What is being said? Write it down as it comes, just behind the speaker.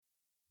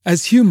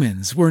As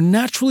humans, we're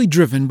naturally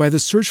driven by the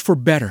search for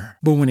better.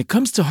 But when it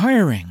comes to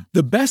hiring,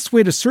 the best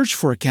way to search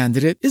for a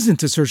candidate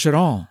isn't to search at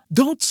all.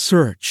 Don't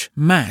search,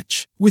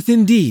 match with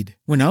Indeed.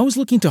 When I was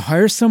looking to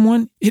hire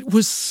someone, it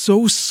was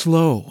so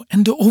slow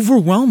and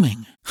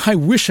overwhelming. I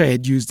wish I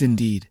had used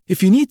Indeed.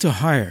 If you need to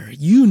hire,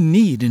 you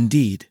need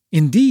Indeed.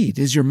 Indeed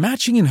is your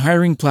matching and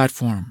hiring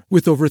platform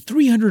with over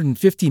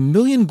 350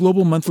 million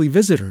global monthly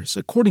visitors,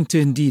 according to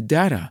Indeed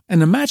data,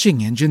 and a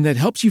matching engine that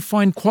helps you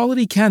find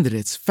quality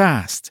candidates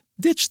fast.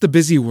 Ditch the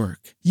busy work.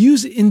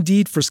 Use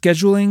Indeed for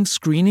scheduling,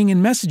 screening,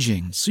 and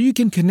messaging so you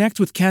can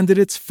connect with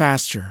candidates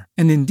faster.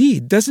 And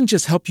Indeed doesn't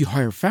just help you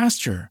hire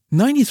faster.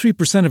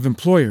 93% of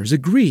employers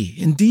agree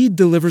Indeed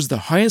delivers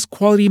the highest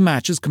quality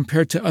matches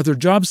compared to other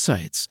job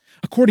sites,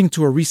 according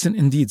to a recent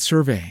Indeed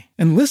survey.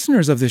 And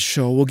listeners of this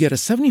show will get a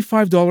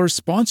 $75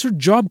 sponsored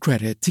job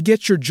credit to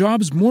get your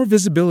jobs more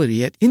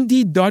visibility at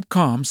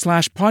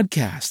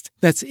Indeed.com/podcast.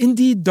 That's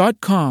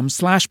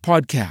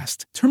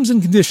Indeed.com/podcast. Terms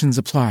and conditions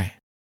apply.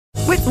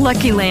 With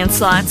Lucky Land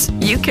Slots,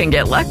 you can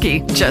get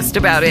lucky just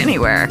about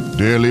anywhere.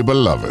 Dearly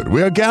beloved,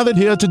 we are gathered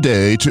here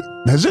today to...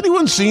 Has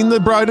anyone seen the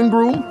bride and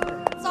groom?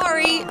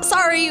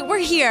 Sorry, we're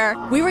here.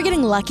 We were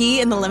getting lucky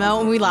in the limo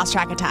and we lost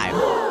track of time.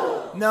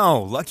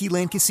 No, Lucky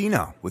Land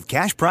Casino, with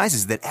cash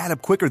prizes that add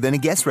up quicker than a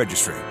guest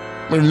registry.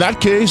 In that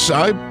case,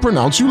 I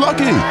pronounce you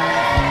lucky.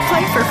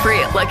 Play for free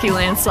at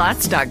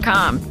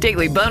LuckyLandSlots.com.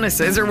 Daily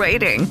bonuses are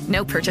waiting.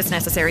 No purchase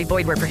necessary.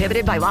 Void where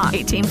prohibited by law.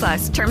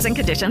 18+. Terms and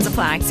conditions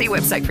apply. See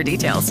website for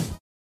details.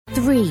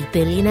 3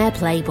 billionaire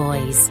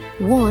playboys.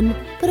 1,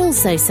 but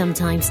also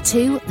sometimes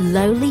 2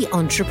 lowly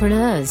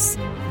entrepreneurs.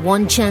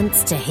 1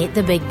 chance to hit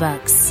the big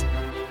bucks.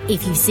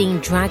 If you've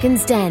seen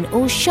Dragon's Den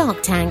or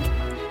Shark Tank,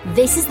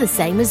 this is the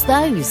same as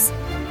those,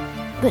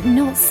 but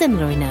not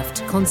similar enough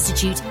to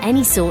constitute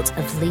any sort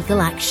of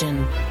legal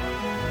action.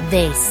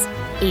 This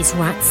is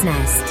Rat's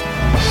Nest.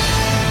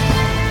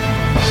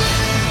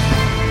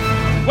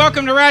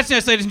 Welcome to Rat's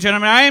Nest, ladies and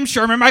gentlemen. I am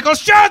Sherman Michael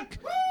Shunk.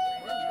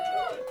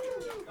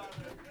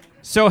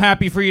 So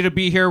happy for you to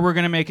be here. We're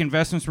going to make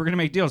investments. We're going to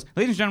make deals.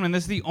 Ladies and gentlemen,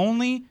 this is the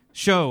only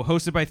show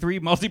hosted by 3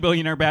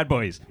 multi-billionaire bad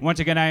boys. Once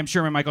again, I am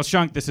Sherman Michael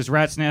Shunk. This is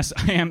Rat's Nest.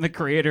 I am the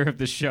creator of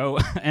the show.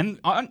 And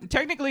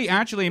technically,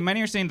 actually,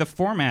 many are saying the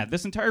format,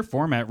 this entire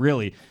format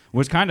really,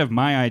 was kind of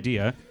my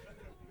idea.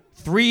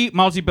 3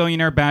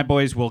 multi-billionaire bad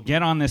boys will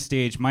get on this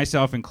stage,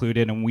 myself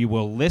included, and we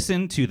will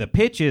listen to the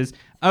pitches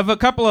of a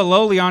couple of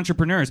lowly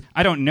entrepreneurs.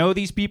 I don't know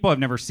these people. I've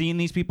never seen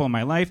these people in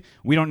my life.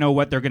 We don't know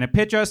what they're going to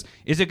pitch us.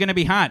 Is it going to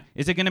be hot?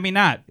 Is it going to be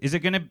not? Is it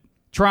going to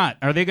trot?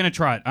 Are they going to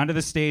trot onto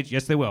the stage?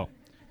 Yes, they will.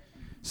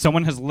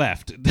 Someone has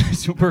left.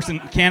 This person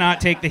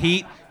cannot take the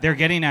heat. They're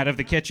getting out of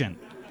the kitchen.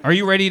 Are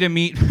you ready to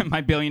meet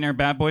my billionaire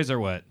bad boys or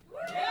what?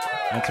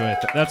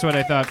 That's what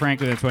I thought.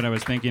 Frankly, that's what I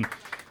was thinking.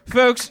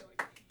 Folks,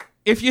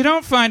 if you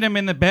don't find him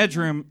in the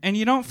bedroom and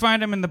you don't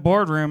find him in the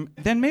boardroom,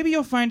 then maybe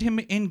you'll find him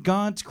in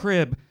God's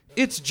crib.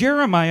 It's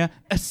Jeremiah,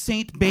 a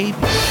saint baby.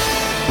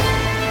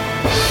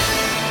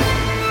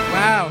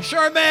 Wow,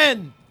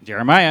 Sherman!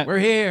 Jeremiah. We're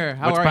here.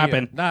 How what's are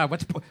poppin'? you? Nah,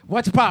 what's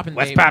poppin',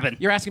 What's baby? poppin'?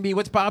 You're asking me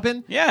what's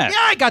poppin'? Yeah. Yeah,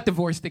 I got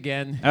divorced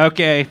again.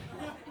 Okay.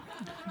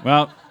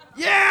 Well.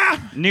 Yeah.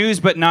 News,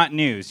 but not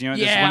news. You know,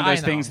 this is one of I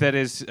those know. things that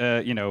is,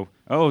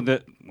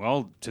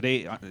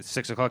 today,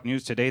 6 o'clock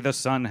news, today the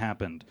sun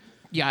happened.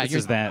 Yeah, This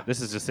is that. This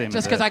is the same.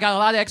 Just because I got a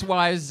lot of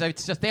ex-wives,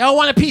 it's just they all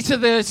want a piece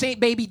of the Saint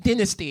Baby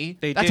dynasty.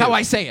 That's do. how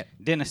I say it.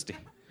 Dynasty.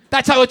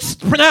 That's how it's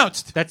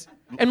pronounced. That's.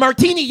 And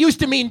martini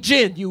used to mean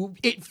gin. You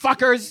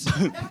fuckers.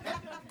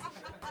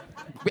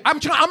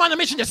 I'm on a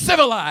mission to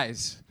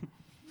civilize.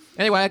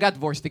 Anyway, I got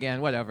divorced again.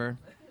 Whatever.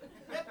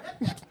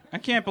 I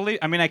can't believe.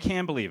 I mean, I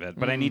can believe it,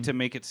 but I need to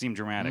make it seem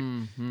dramatic.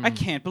 I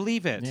can't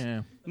believe it.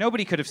 Yeah.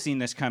 Nobody could have seen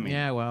this coming.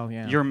 Yeah. Well.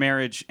 Yeah. Your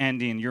marriage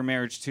ending. Your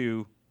marriage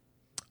to.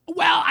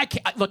 Well, I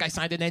can't. Look, I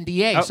signed an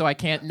NDA, Oh. so I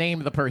can't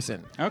name the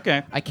person.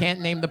 Okay. I can't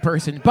name the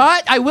person,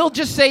 but I will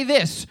just say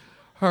this: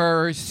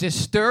 her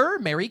sister,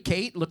 Mary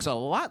Kate, looks a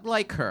lot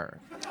like her.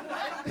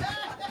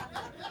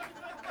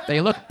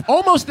 They look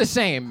almost the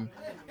same.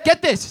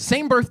 Get this,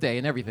 same birthday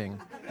and everything.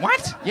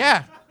 What?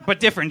 Yeah. But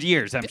different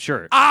years, I'm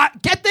sure.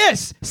 Get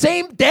this,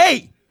 same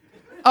day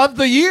of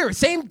the year,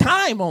 same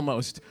time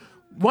almost.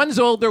 One's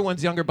older,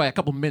 one's younger by a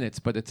couple minutes,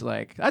 but it's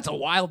like, that's a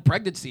wild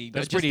pregnancy.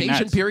 That's The pretty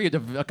gestation nuts. period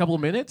of a couple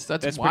of minutes,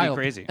 that's pretty wild.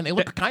 crazy. And they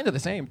look kind of the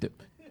same, too.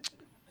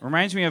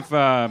 Reminds me of.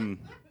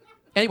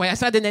 Anyway, I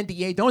signed an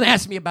NDA. Don't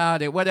ask me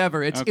about it.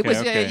 Whatever.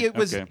 It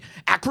was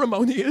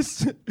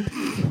acrimonious.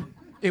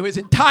 It was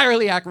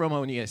entirely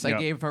acrimonious. Yep. I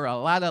gave her a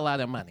lot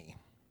of money.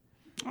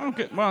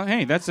 Okay. Well,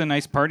 hey, that's a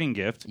nice parting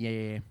gift.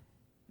 Yeah.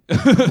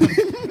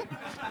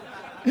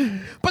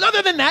 But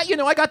other than that,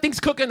 I got things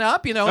cooking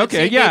up.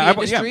 Okay, in yeah,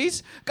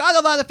 Industries. Got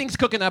a lot of things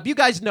cooking up. You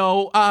guys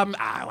know,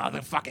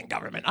 the fucking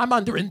government. I'm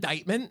under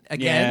indictment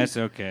again. Yes,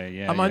 okay,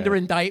 yeah. I'm under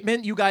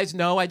indictment. You guys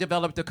know I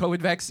developed a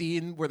COVID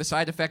vaccine where the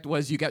side effect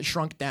was you get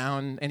shrunk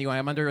down. Anyway,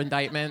 I'm under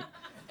indictment.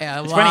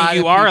 It's funny,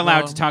 you are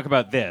allowed to talk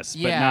about this,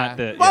 but not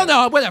the... Well,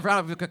 no,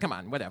 whatever. Come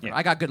on, whatever. Yeah.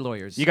 I got good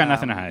lawyers. You got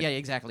nothing to hide. Yeah,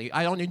 exactly.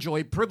 I don't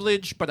enjoy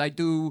privilege, but I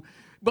do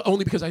But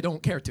only because I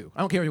don't care to. I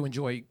don't care to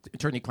enjoy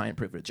attorney-client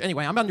privilege.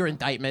 Anyway, I'm under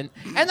indictment,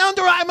 and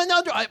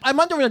I'm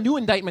under a new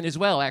indictment as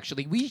well.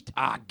 Actually,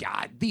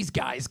 these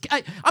guys.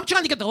 I'm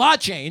trying to get the law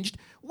changed.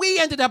 We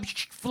ended up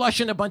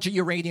flushing a bunch of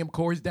uranium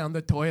cores down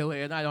the toilet,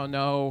 and I don't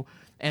know.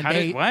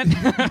 And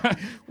what?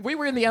 We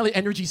were in the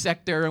energy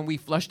sector, and we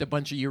flushed a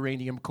bunch of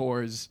uranium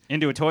cores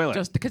into a toilet.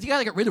 Just because you got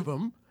to get rid of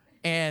them.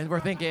 And we're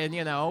thinking,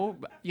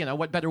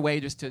 what better way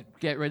just to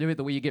get rid of it?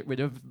 The way you get rid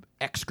of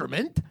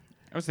excrement.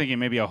 I was thinking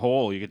maybe a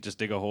hole. You could just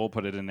dig a hole,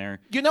 put it in there.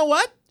 You know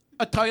what?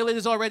 A toilet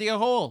is already a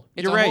hole.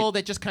 It's You're a right. hole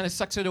that just kind of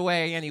sucks it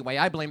away anyway.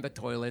 I blame the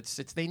toilets.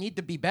 They need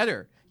to be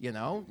better,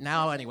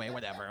 Now, anyway,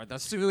 whatever. The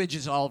sewage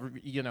is all,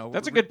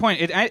 That's a good point.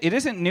 It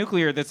isn't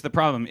nuclear that's the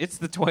problem. It's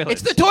the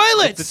toilets. It's the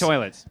toilets. It's the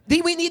toilets. They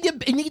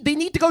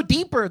need to go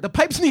deeper. The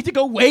pipes need to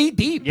go way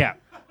deep. Yeah.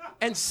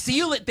 And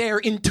seal it there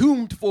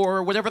entombed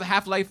for whatever the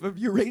half-life of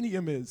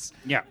uranium is.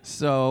 Yeah.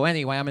 So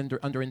anyway, I'm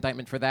under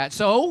indictment for that.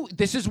 So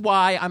this is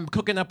why I'm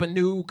cooking up a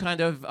new kind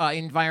of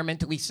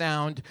environmentally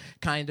sound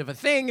kind of a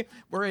thing.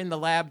 We're in the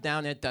lab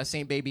down at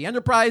St. Baby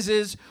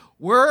Enterprises.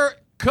 We're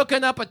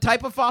cooking up a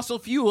type of fossil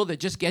fuel that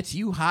just gets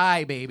you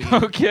high, baby.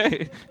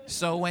 Okay.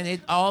 So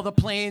when all the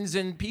planes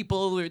and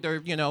people,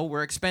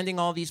 we're expending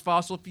all these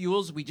fossil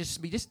fuels, we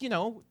just,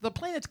 the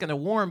planet's gonna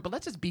warm, but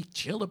let's just be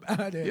chill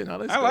about it. I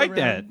like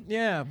that.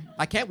 Yeah,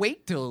 I can't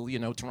wait till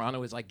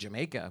Toronto is like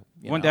Jamaica.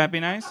 Wouldn't that be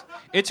nice?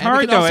 It's And we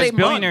hard can all though, as save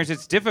billionaires.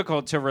 It's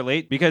difficult to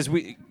relate because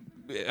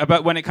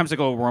about when it comes to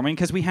global warming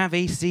because we have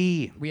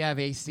AC. We have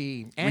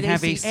AC. And we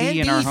have AC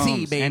in our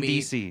homes. Baby. And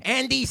DC.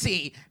 And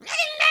DC.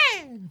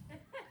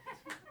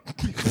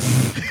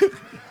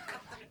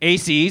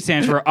 AC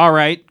stands for all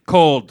right,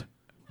 cold.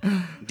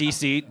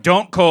 DC,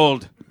 don't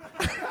cold.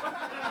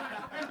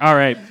 All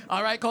right.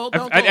 All right, cold,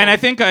 don't cold. And I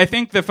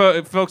think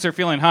the folks are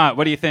feeling hot.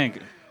 What do you think?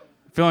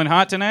 Feeling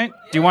hot tonight?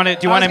 Do you want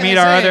to meet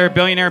our other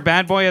billionaire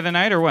bad boy of the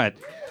night or what?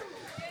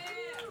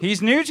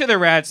 He's new to the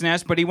Rat's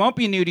Nest, but he won't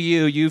be new to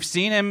you. You've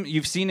seen him.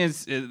 You've seen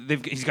his.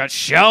 He's got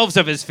shelves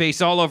of his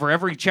face all over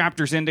every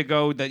chapter's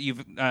Indigo that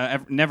you've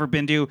never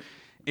been to.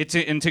 It's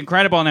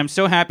incredible, and I'm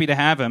so happy to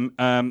have him.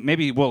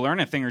 Maybe we'll learn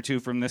a thing or two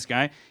from this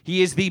guy.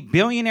 He is the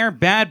billionaire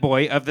bad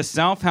boy of the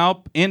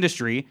self-help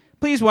industry.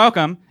 Please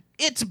welcome,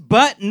 it's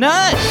Butt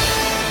Nut.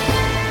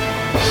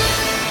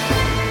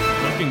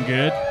 Looking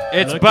good.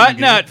 It's Butt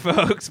Nut,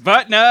 folks.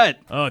 Butt Nut.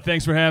 Oh,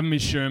 thanks for having me,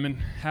 Sherman.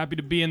 Happy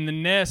to be in the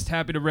nest.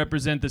 Happy to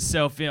represent the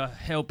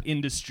self-help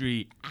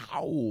industry.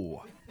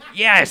 Ow.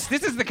 Yes,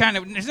 this is the kind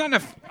of. There's not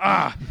enough.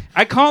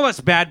 I call us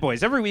bad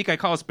boys. Every week I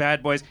call us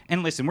bad boys.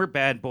 And listen, we're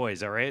bad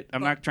boys, all right?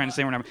 I'm not trying to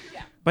say we're not.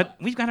 But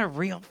we've got a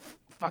real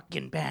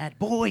fucking bad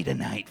boy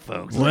tonight,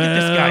 folks. Look at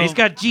this guy. He's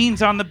got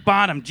jeans on the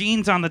bottom,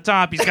 jeans on the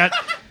top. He's got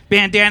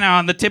bandana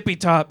on the tippy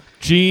top.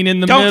 Jean in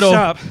the Don't middle.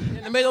 Stop.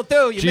 In the middle,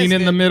 too. Jean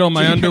in the middle.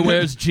 My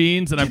underwear's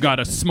jeans, and I've got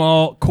a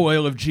small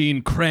coil of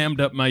jean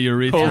crammed up my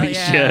urethra. Holy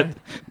shit.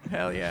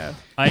 Hell yeah.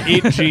 I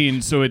ate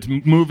jean, so it's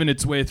moving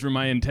its way through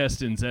my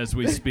intestines as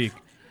we speak.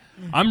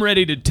 I'm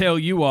ready to tell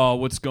you all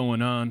what's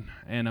going on,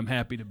 and I'm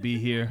happy to be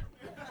here.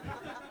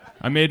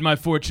 I made my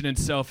fortune in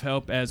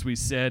self-help, as we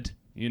said.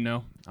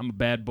 I'm a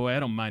bad boy. I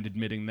don't mind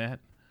admitting that.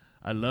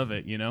 I love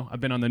it,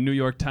 I've been on the New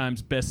York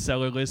Times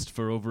bestseller list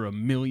for over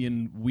 1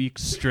 million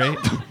weeks straight.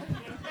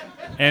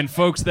 And,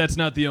 folks, that's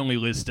not the only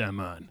list I'm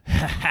on.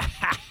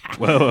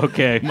 Whoa,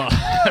 okay.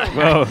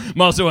 Whoa.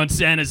 I'm also on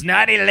Santa's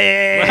naughty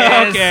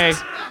list. Okay.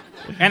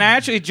 And I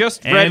actually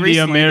just read and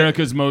recently the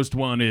America's Most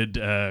Wanted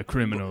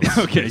criminals.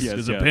 Okay, yes,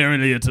 Because yeah.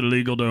 apparently it's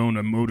illegal to own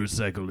a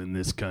motorcycle in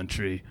this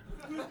country.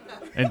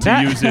 And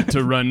to use it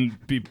to run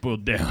people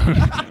down.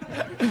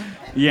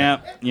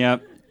 Yeah.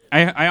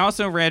 I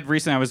also read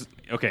recently,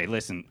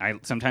 listen,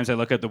 sometimes I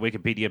look at the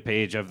Wikipedia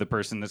page of the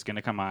person that's going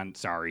to come on,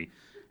 sorry,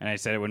 and I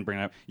said I wouldn't bring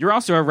it up. You're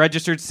also a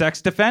registered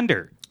sex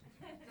defender.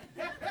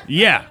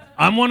 Yeah,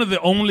 I'm one of the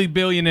only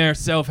billionaire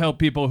self-help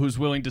people who's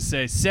willing to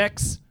say,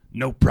 sex,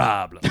 no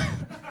problem.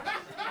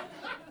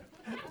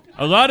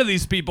 A lot of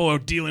these people are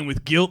dealing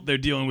with guilt. They're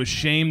dealing with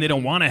shame. They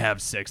don't want to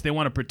have sex. They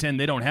want to pretend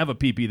they don't have a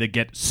pee-pee that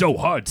gets so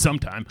hard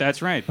sometimes.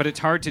 That's right. But it's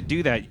hard to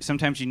do that.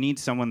 Sometimes you need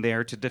someone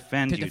there to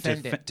defend you,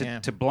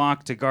 to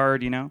block, to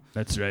guard,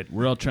 That's right.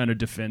 We're all trying to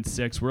defend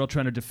sex. We're all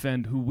trying to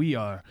defend who we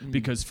are.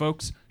 Because,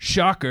 folks,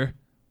 shocker,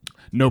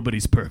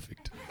 nobody's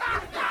perfect.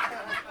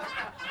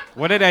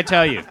 What did I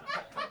tell you?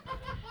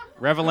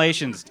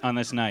 Revelations on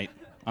this night.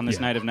 On this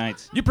night of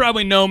nights. You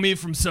probably know me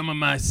from some of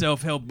my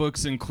self-help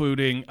books,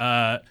 including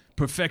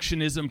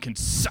Perfectionism Can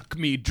Suck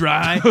Me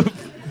Dry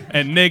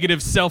and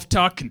Negative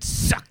Self-Talk Can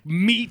Suck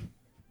Me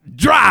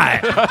Dry.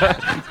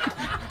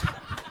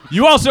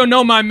 You also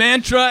know my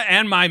mantra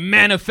and my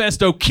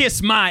manifesto,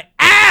 Kiss My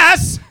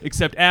Ass,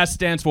 except ass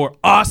stands for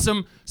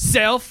awesome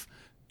self,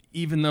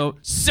 even though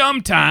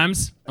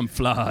sometimes I'm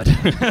flawed.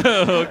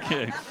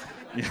 Okay.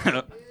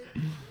 Yeah.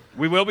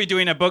 We will be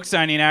doing a book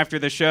signing after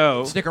the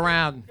show. Stick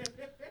around.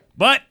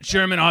 But,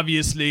 Sherman,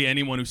 obviously,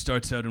 anyone who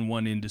starts out in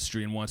one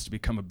industry and wants to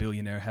become a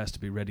billionaire has to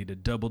be ready to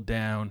double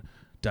down,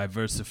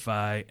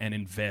 diversify, and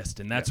invest.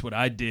 And that's what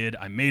I did.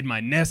 I made my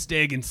nest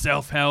egg in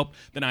self-help.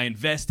 Then I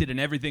invested in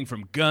everything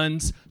from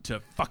guns to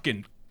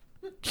fucking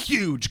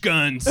huge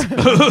guns.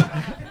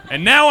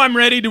 And now I'm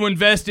ready to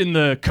invest in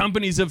the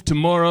companies of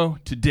tomorrow,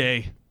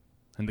 today,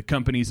 and the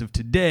companies of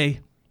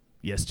today,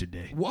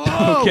 yesterday.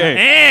 Whoa. Okay.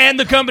 And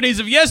the companies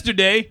of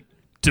yesterday,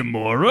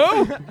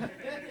 tomorrow.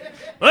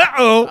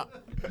 Uh-oh.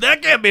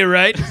 That can't be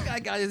right. This guy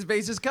got his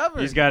bases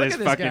covered. He's got Look his at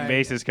this fucking guy.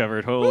 bases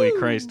covered. Holy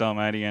Christ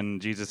almighty,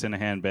 and Jesus in a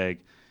handbag.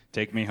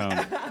 Take me home.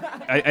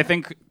 I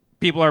think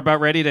people are about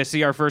ready to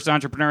see our first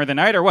entrepreneur of the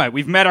night, or what?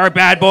 We've met our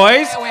bad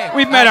boys.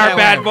 We've met our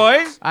bad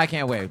boys. I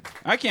can't wait.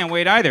 I can't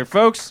wait either.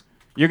 Folks,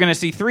 you're going to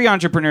see 3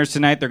 entrepreneurs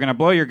tonight. They're going to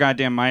blow your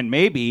goddamn mind,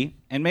 maybe,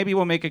 and maybe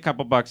we'll make a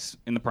couple bucks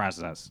in the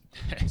process.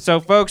 So,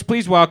 folks,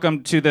 please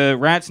welcome to the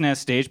Rat's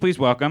Nest stage, please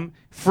welcome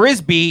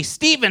Frisbee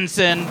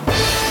Stevenson.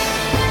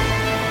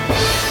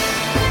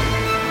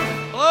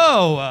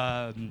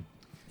 Hello.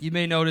 You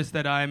may notice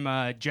that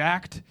I'm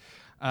jacked.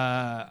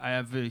 I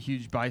have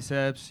huge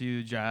biceps,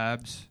 huge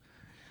abs,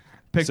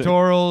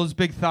 pectorals,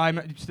 big thigh.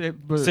 Sick.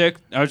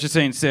 I was just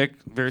saying sick.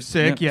 Very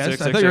Sick, yeah, yes.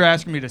 Sick, I thought you were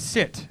asking me to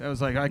sit. I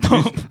was like,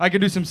 I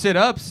could do some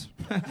sit-ups.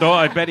 Oh,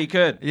 I bet he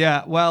could.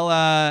 Yeah, well,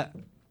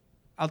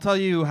 I'll tell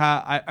you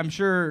how. I'm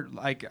sure,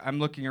 like, I'm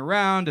looking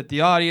around at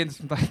the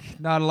audience, like,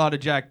 not a lot of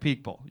jacked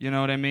people. You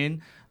know what I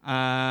mean?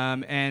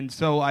 And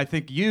so I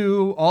think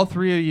you, all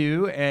 3 of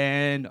you,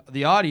 and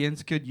the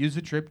audience could use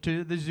a trip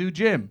to the zoo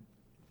gym.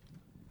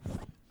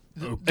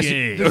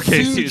 Okay. The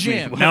Okay, zoo excuse me.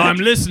 gym. Now I'm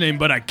listening,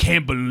 but I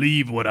can't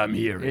believe what I'm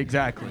hearing.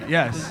 Exactly.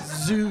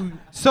 Yes. Zoo.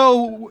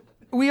 So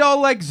we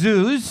all like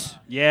zoos.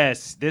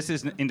 Yes, this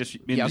is industry.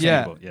 Yeah.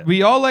 Yeah.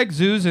 We all like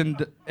zoos,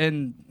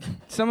 and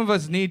some of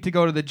us need to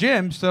go to the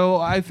gym. So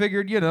I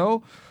figured,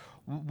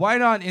 why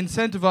not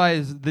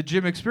incentivize the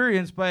gym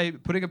experience by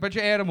putting a bunch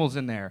of animals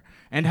in there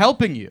and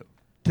helping you?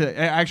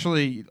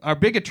 Actually, our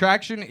big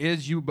attraction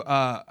is you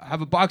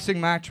have a boxing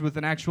match with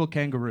an actual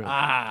kangaroo.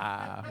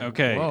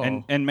 Okay,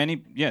 Whoa. and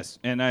many, yes,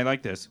 and I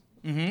like this.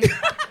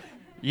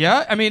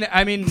 Yeah, I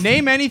mean,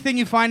 name anything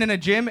you find in a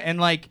gym, and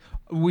like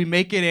we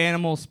make it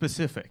animal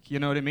specific. You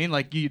know what I mean?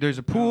 Like there's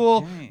a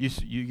pool, Okay.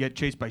 you get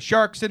chased by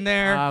sharks in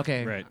there.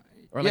 Okay. Right.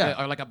 Or like,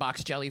 Yeah. or like a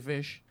box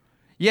jellyfish.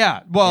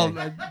 Yeah, well,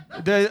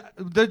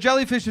 the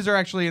jellyfishes are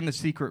actually in the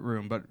secret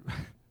room, but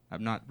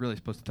I'm not really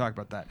supposed to talk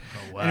about that.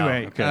 Oh, wow.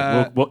 Anyway,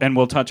 Okay,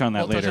 we'll touch on that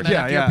We'll touch later. on that.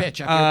 After your pitch,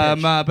 after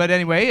your pitch. But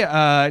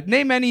anyway,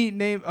 name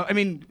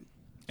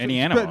Any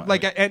animal,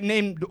 like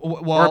name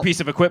or a piece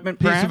of equipment,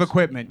 piece perhaps? of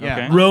equipment. Yeah,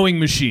 Okay. Rowing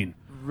machine.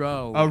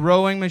 Row. a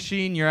rowing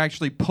machine. You're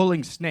actually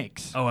pulling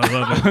snakes. Oh, I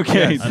love it.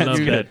 Okay, I love that's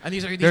good. And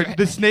these are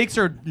The snakes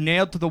are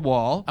nailed to the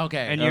wall.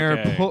 Okay. and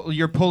Okay.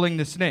 you're pulling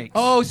the snakes.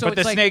 Oh, so But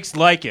it's the like snakes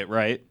like it,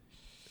 right?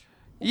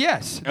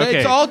 Yes, Okay.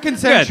 it's all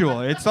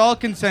consensual. It's all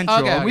consensual.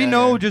 Okay, we okay,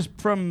 know okay. just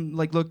from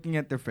like looking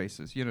at their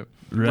faces,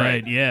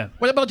 Right, yeah.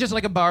 What about just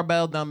like a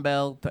barbell,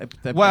 dumbbell type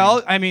Well,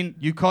 thing? I mean,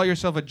 you call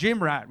yourself a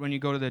gym rat when you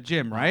go to the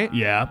gym, right?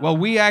 Yeah. Well,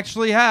 we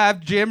actually have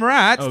gym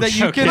rats Oh, that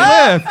you okay.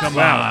 can lift. Come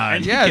Wow, on.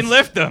 and Yes. you can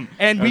lift them.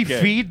 And we Okay.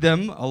 feed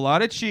them a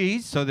lot of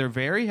cheese, so they're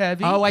very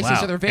heavy. Oh, I see.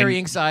 Wow. So they're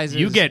varying And sizes.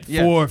 You get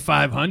Yes. 400 or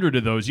 500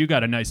 of those. You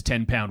got a nice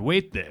 10-pound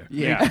weight there.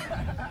 Yeah.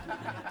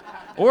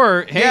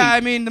 Or hey, Yeah,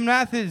 I mean, the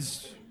math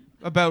is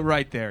about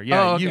right there. Yeah,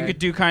 Oh, okay. you could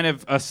do kind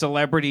of a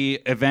celebrity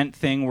event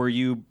thing where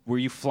you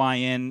fly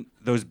in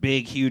those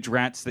big, huge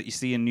rats that you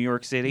see in New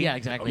York City. Yeah,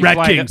 exactly. You Rat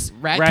fly Kings.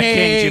 Rat Rat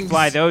Kings. You Kings.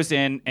 fly those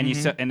in, and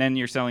and then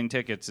you're selling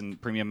tickets and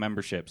premium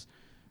memberships.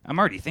 I'm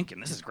already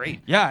thinking this is great.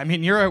 Yeah, I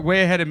mean, you're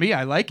way ahead of me.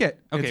 I like it.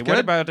 Okay, It's what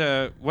good.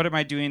 about what am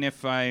I doing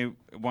if I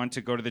want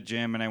to go to the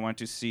gym and I want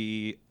to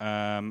see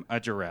a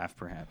giraffe,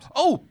 perhaps?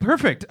 Oh,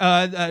 perfect.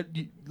 A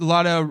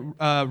lot of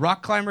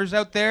rock climbers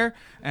out there,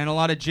 and a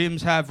lot of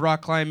gyms have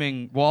rock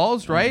climbing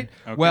walls, right?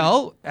 Okay.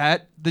 Well,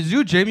 at the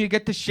zoo gym, you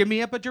get to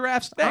shimmy up a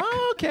giraffe's neck.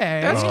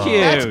 Okay. That's Oh, cute.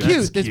 That's That's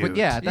cute. That's what, cute.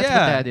 yeah, that's yeah,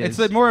 what that is. it's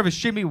like more of a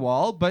shimmy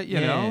wall, but you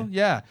Yeah. know,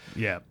 yeah.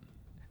 Yeah.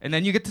 And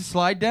then you get to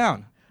slide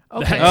down.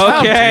 okay.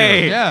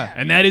 Okay. Yeah.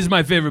 And that is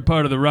my favorite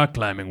part of the rock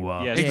climbing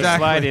wall. Yes, Exactly. the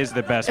slide is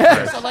the best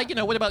part. So like,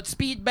 what about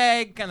speed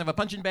bag, kind of a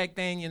punching bag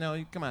thing,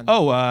 come on.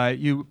 Oh,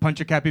 you punch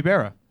a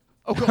capybara.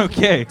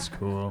 Okay.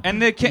 Cool.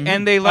 And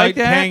and they like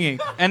that. Hanging.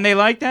 And they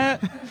like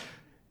that.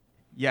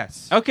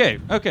 Yes. Okay.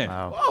 Okay.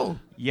 Whoa.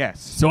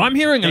 Yes. So I'm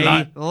hearing a They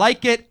lot.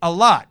 like it a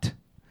lot.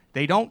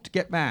 They don't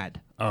get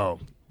mad. Oh.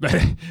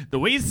 The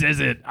way he says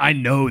it, I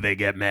know they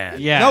get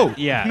mad. Yeah. No.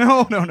 Yeah.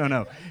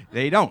 No.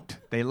 They don't.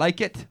 They like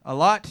it a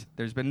lot.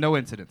 There's been no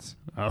incidents.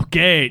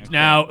 Okay.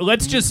 Now,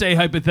 let's just say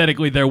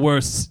hypothetically there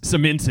were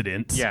some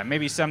incidents. Yeah.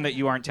 Maybe some that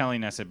you aren't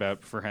telling us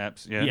about,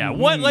 perhaps. Yeah. Yeah,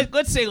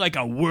 let's say like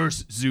a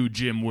worse zoo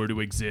gym were to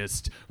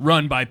exist,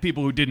 run by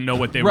people who didn't know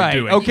what they Right. were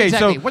doing. Okay.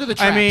 Exactly. So What are the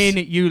I traps?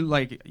 mean,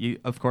 you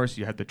of course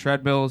you had the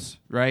treadmills,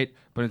 right?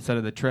 But instead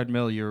of the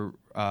treadmill, you're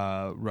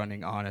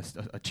running on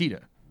a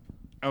cheetah.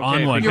 Okay,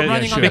 On one. You're Yeah,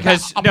 running sure.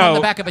 upon the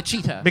back of a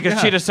cheetah.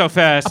 Because Cheetah's so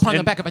fast. Upon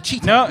the back of a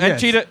cheetah. No, and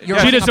Yes. Cheetah. You're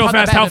Cheetah's so upon the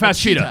fast. back How of a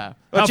fast cheetah?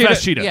 How Cheetah-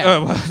 fast cheetah? Yeah.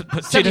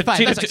 Cheetah. 75,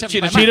 Cheetah. that's like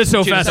 75. Cheetah's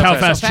so Cheetah's fast. so How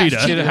fast. fast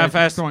cheetah? Cheetah, how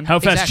fast? How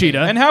fast Exactly.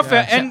 cheetah? And how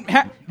fast?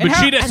 But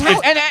cheetah.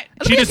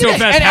 Cheetah's so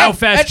fast. How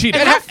fast cheetah?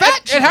 And how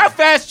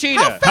fast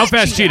cheetah? How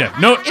fast cheetah?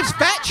 No. It's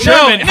fat cheetah.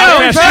 Sherman,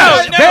 how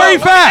fast cheetah? Very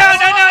fast.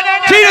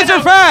 No. Cheetahs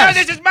are fast.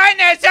 No, this is my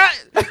nest.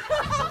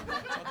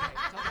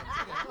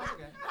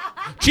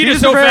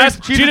 Cheetah's so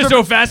fast. Cheetah's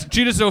so fast.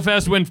 Cheetah's so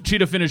fast. When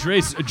cheetah finish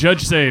race, a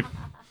judge say,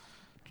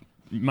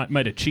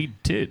 might have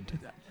cheated.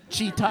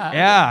 Cheetah.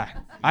 Yeah.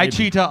 I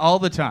cheetah all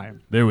the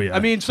time. There we are. I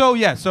mean, so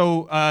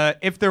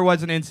if there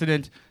was an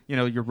incident,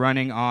 you're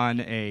running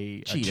on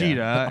a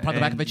cheetah upon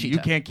the back of a and cheetah.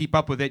 you can't keep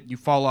up with it, you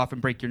fall off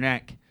and break your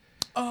neck.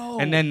 Oh.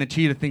 And then the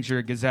cheetah thinks you're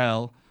a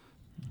gazelle.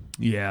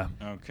 Yeah.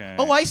 Okay.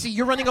 Oh, I see.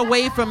 You're running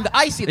away from the.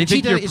 I see. They The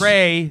think cheetah you're is.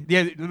 prey.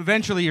 Yeah,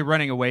 eventually you're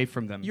running away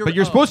from them. You're- But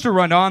you're oh. supposed to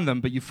run on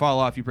them, but you fall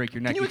off, you break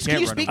your neck. Can you can't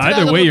run speak on to them. that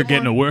a Either way, little you're bit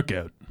getting a more?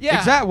 workout. Yeah.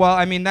 Exactly. Well,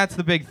 I mean, that's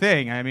the big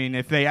thing. I mean,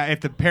 if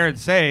the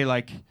parents say,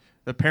 like,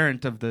 the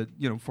parent of the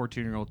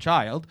 14-year-old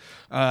child.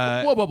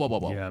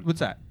 Whoa. Yeah. What's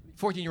that?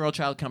 14-year-old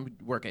child come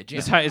work at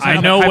gym.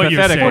 I know what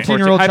you're saying.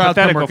 14-year-old child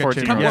come Hypothetical work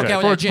at gym. 14-year-old Come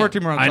work out at gym.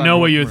 14-year-old I child know come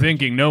what you're work.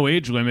 thinking. No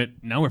age limit.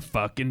 Now we're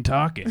fucking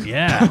talking.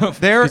 Yeah.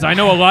 There- Because I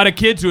know a lot of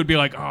kids who would be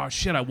like, oh,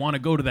 shit, I want to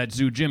go to that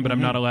zoo gym, but I'm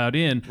not allowed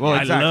in. Well,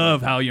 I exactly.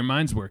 love how your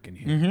mind's working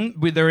here.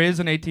 There is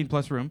an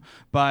 18-plus room,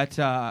 but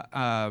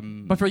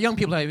But for young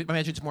people, I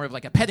imagine it's more of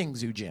like a petting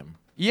zoo gym.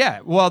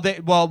 yeah.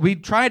 Well, we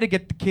try to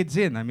get the kids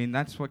in. I mean,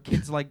 that's what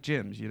kids like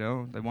gyms.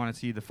 They want to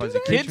see the fuzzy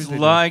creatures. Kids They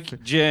do- like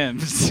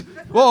gyms.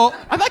 Well,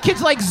 I thought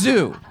kids like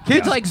zoo.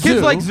 Kids like zoo.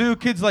 Kids like zoo.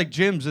 Kids like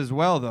gyms as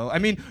well, though. I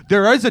mean,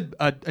 there is a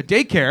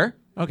daycare.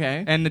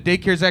 Okay. And the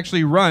daycare is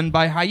actually run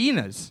by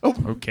hyenas.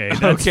 Okay,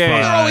 that's Okay.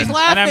 fine. They're always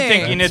laughing. And I'm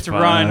thinking That's it's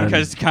run fine.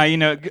 because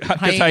hyena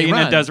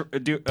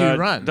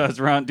run. does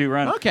run. do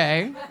run.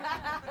 Okay.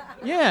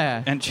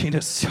 Yeah. And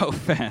cheetah's so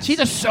fast.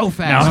 Cheetah's so Now,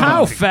 fast.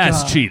 how Oh,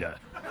 fast God. cheetah?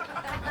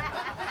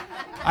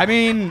 I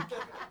mean,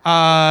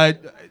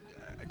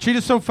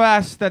 cheetahs so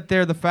fast that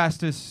they're the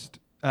fastest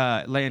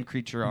land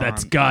creature on.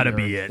 That's gotta on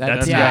be Earth. it. That's-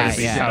 That's yeah, gotta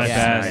be yeah, how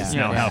yeah, fast.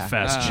 yeah, No, yeah. how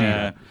fast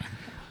cheetah.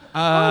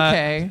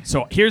 Okay.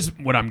 So here's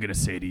what I'm gonna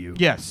say to you.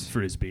 Yes.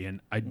 Frisbee, and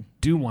I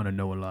do want to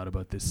know a lot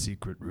about this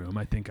secret room.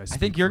 I think I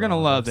think you're gonna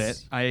love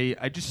it. I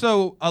just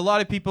so a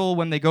lot of people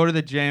when they go to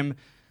the gym,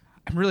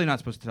 I'm really not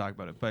supposed to talk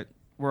about it, but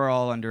we're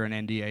all under an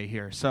NDA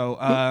here. So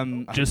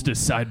Just a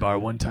sidebar.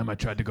 One time I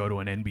tried to go to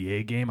an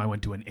NBA game. I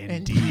went to an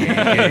NDA game.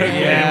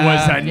 Yeah. It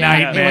was a Yeah,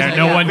 nightmare. it was a-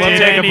 No yeah. one We'll did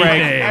take a break.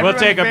 anything. We'll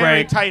take a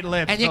very break. tight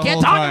lips, And you the can't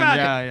whole talk time. about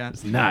it. Yeah.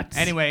 It's nuts.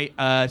 Anyway,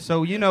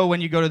 so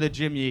when you go to the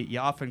gym, you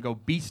often go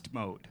beast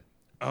mode.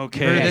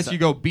 Okay. Heard of this? You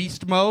go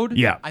beast mode.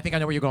 Yeah. I think I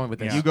know where you're going with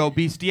this. You go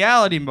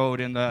bestiality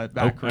mode in the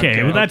background.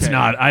 Okay, well that's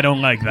not. I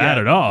don't like that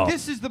Yeah. at all.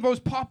 This is the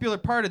most popular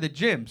part of the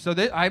gym. So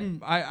that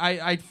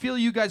I feel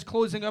you guys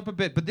closing up a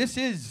bit, but this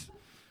is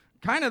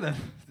kind of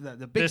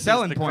the big This is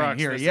selling the point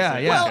crux. here. This is Yeah,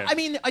 it. yeah. Well, Okay. I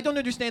mean, I don't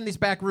understand this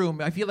back room.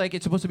 I feel like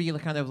it's supposed to be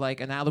kind of like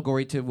an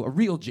allegory to a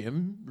real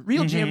gym.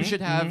 Real gym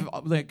should have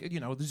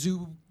the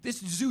zoo. This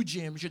zoo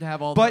gym should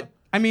have all. But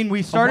I mean,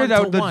 we started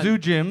out the one-to-one. zoo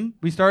gym.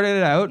 We started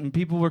it out, and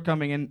people were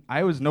coming in.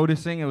 I was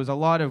noticing it was a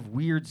lot of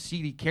weird,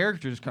 seedy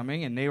characters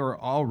coming, and they were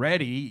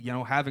already,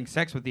 having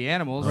sex with the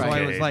animals. So I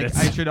Okay, was like,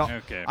 that's-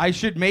 Okay. I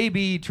should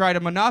maybe try to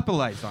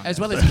monopolize on as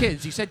this. well as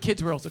kids. You said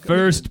kids were also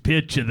First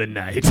pitch of the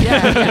night.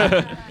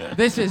 Yeah.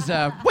 This is.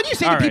 What do you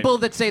say All to right. people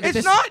that say that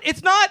It's this?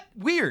 It's not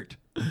weird.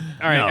 All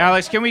right, No.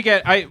 Alex, can we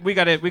get? We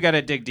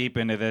gotta dig deep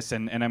into this,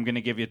 and I'm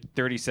gonna give you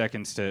 30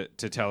 seconds to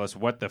tell us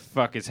what the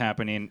fuck is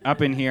happening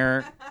up in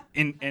here,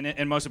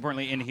 and most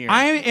importantly in here.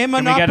 I am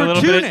an Can we get a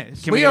little bit?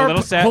 opportunist. Can we We get a are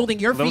little set? holding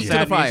your little feet to the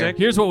sad fire. music?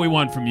 Here's what we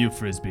want from you,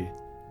 Frisbee.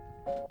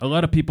 A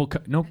lot of people.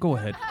 No, go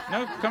ahead.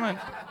 No, come on.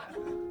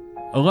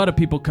 A lot of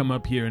people come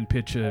up here and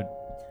pitch a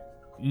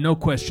no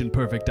question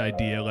perfect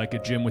idea, like a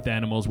gym with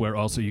animals where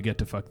also you get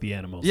to fuck the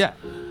animals. Yeah.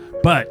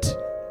 But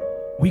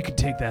we could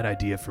take that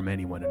idea from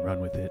anyone and run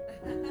with it.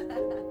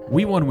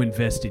 We want to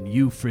invest in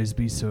you,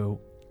 Frisbee, so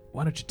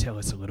why don't you tell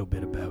us a little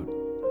bit about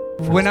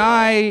When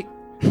I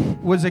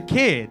was a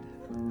kid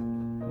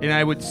and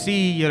I would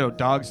see,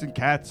 dogs and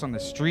cats on the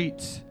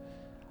streets,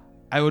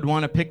 I would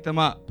want to pick them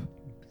up.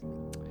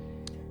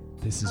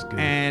 this is good.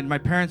 And my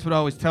parents would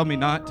always tell me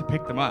not to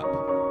pick them up.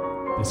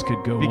 This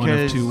could go one of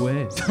Because- two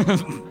ways.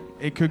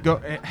 It could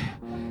go...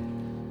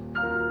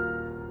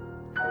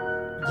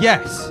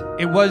 Yes,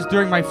 it was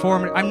during my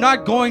formative... I'm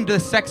not going to the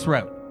sex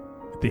route.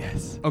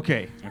 Yes.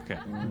 Okay. Okay.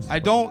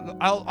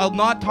 I'll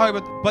not talk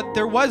about... But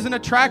there was an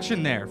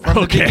attraction there from the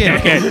Okay,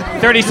 beginning. Okay.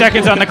 30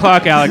 seconds on the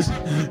clock, Alex.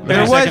 30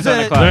 There seconds was on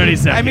the a... clock. 30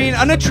 seconds. I mean,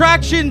 an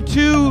attraction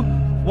to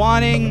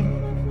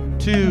wanting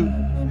to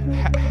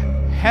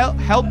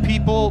help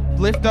people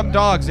lift up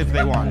dogs if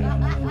they want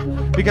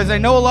it. Because I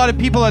know a lot of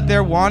people out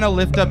there want to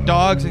lift up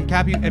dogs and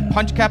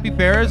punch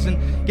capybaras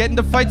and get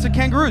into fights with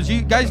kangaroos.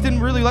 You guys didn't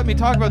really let me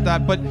talk about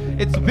that, but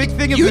it's a big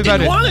thing You about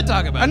didn't it. want to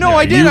talk about. I know it.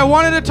 I did. you- I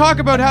wanted to talk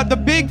about how the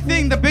big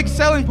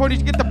selling point is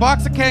you get the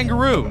box of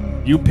kangaroo.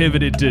 You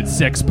pivoted to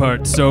sex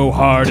part so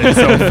hard and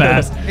so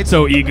fast,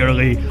 so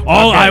eagerly.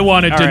 All Okay, I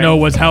wanted all to right. know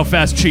was how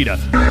fast Cheetah.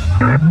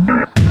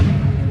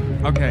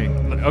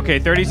 Okay,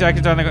 30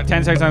 seconds on the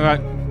 10 seconds on the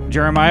clock.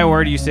 Jeremiah,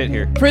 where do you sit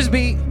here?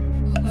 Frisbee,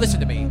 listen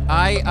to me.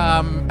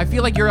 I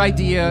feel like your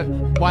idea,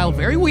 while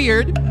very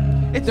weird,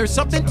 if there's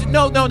something to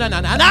no.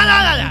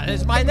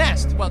 It's my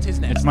nest. Well, it's his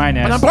nest. It's my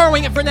nest. But I'm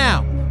borrowing it for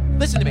now.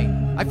 Listen to me.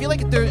 I feel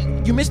like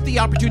you missed the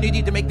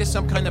opportunity to make this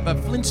some kind of a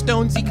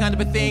Flintstonesy kind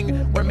of a thing,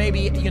 where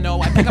maybe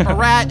I pick up a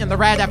rat and the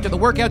rat after the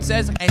workout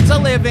says it's a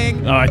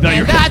living. Oh, I thought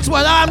you were. That's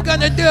what I'm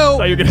gonna do. I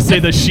thought you were gonna say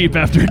the sheep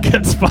after it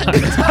gets fined.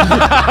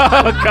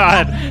 Oh,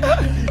 God.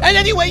 And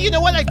anyway, you know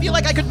what? I feel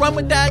like I could run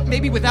with that,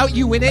 maybe without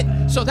you in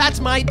it. So that's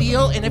my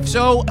deal, and if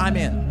so, I'm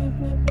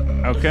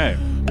in. Okay.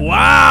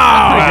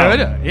 Wow.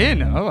 Pretty good.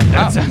 In. Oh, That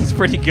wow. sounds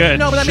pretty good.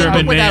 No, but I mean,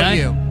 Sherman, may without I?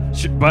 you.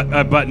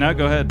 But no,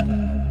 go ahead.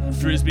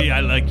 Frisbee, I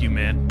like you,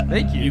 man.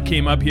 Thank you. You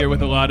came up here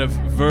with a lot of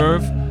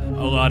verve,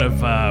 a lot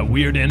of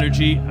weird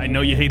energy. I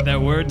know you hate that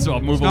word, so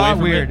I'll move It's away not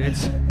from weird. it.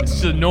 It's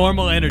It's just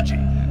normal energy.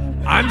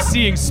 I'm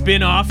seeing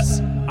spin-offs.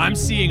 I'm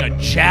seeing a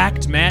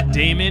jacked Matt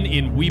Damon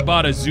in We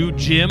Bought a Zoo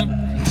Gym.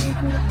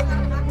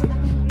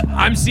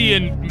 I'm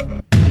seeing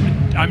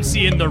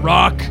The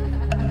Rock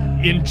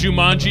in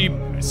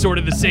Jumanji, sort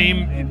of the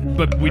same,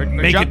 but we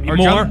make it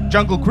more.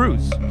 Jungle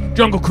Cruise.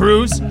 Jungle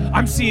Cruise.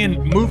 I'm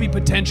seeing movie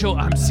potential.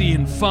 I'm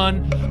seeing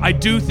fun. I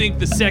do think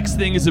the sex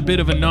thing is a bit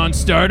of a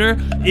non-starter.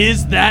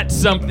 Is that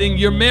something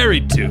you're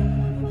married to?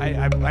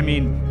 I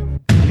mean,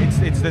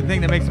 it's the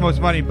thing that makes the most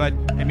money, but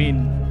I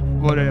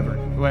mean, whatever.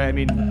 Well, I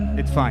mean,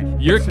 it's fine.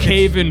 You're It's-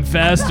 caving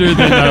faster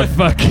than a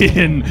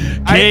fucking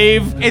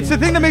cave. It's the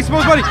thing that makes the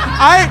most money.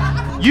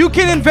 You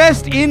can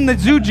invest in the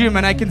zoo gym,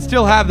 and I can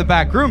still have the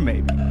back room,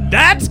 maybe.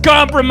 That's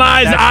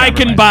compromise That's I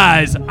can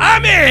buys.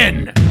 I'm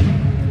in.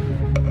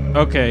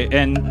 Okay,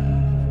 and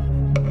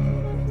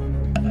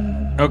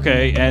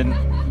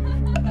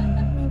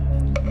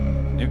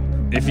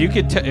if you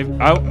could,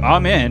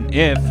 I'm in.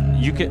 If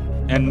you could,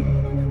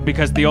 and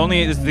because I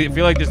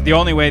feel like this is the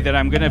only way that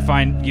I'm gonna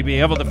be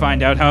able to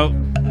find out how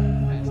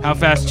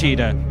fast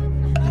Cheetah.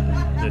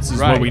 This is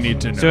Right. what we need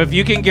to know. So if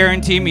you can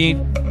guarantee me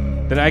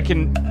that I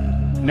can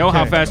know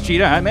how fast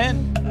Cheetah, I'm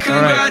in.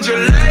 All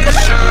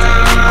right.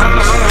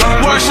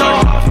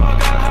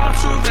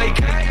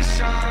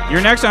 Your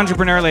next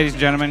entrepreneur, ladies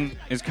and gentlemen,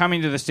 is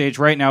coming to the stage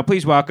right now.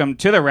 Please welcome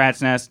to the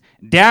Rat's Nest,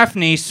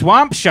 Daphne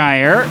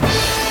Swampshire.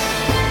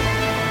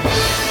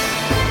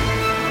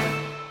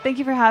 Thank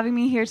you for having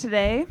me here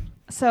today.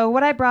 So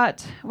what I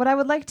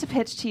would like to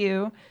pitch to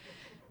you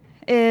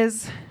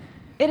is,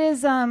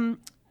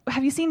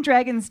 have you seen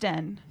Dragon's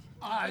Den?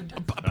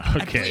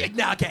 Okay.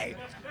 Okay.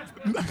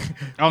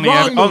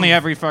 Only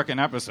every fucking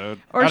episode.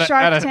 Or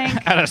Shark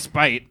Tank. Out of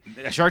spite.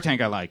 Shark Tank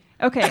I like.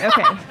 Okay.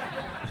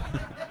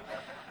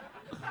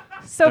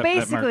 So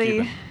That Mark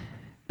Cuban.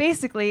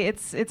 basically,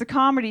 it's a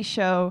comedy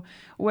show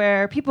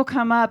where people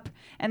come up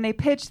and they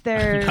pitch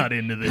their Not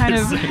into this.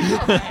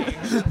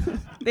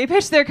 They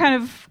pitch their kind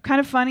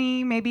of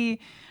funny, maybe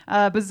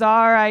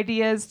bizarre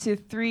ideas to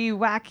three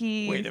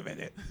wacky. Wait a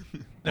minute.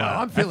 No,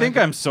 I I'm feeling. think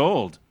I'm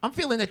sold. I'm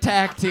feeling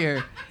attacked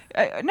here.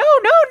 No.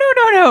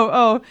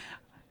 Oh.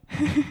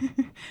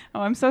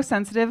 Oh, I'm so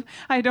sensitive.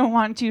 I don't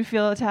want you to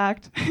feel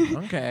attacked.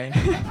 Okay.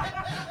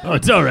 Oh,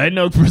 it's all right.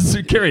 No,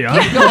 carry on.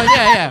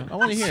 Yeah. I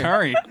want to hear.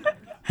 Sorry.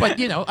 But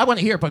I want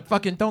to hear. But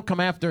fucking don't come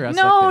after us.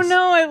 No, like this.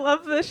 I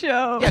love the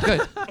show.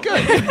 Yeah,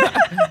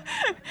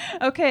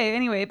 good. Okay.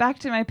 Anyway, back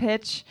to my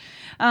pitch.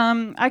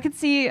 I could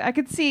see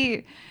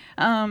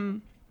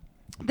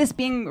this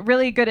being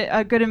really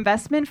a good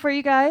investment for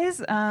you guys.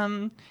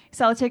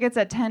 Sell tickets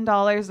at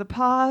 $10 a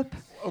pop.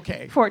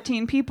 Okay.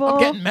 14 people. I'm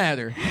getting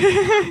madder.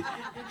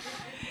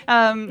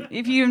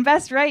 If you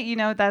invest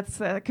right, that's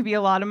could be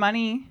a lot of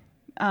money.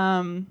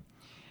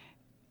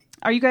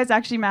 Are you guys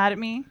actually mad at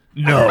me?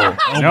 No.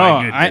 Oh No,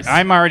 my goodness.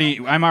 I'm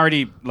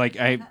already like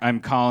I'm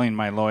calling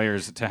my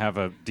lawyers to have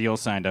a deal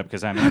signed up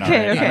because I'm in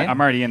Okay, already. okay. I'm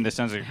already in this.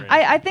 Sounds like great.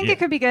 I think it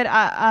could be good.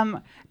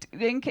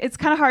 It's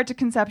kind of hard to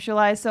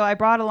conceptualize, so I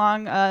brought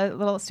along a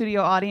little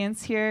studio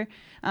audience here.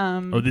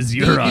 Oh, this is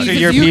your audience. These are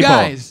your you people.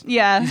 guys.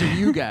 Yeah. These are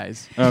you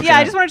guys. Okay. Yeah,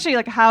 I just want to show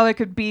you how it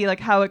could be,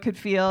 how it could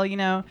feel,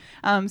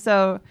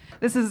 So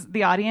this is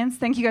the audience.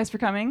 Thank you guys for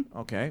coming.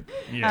 Okay.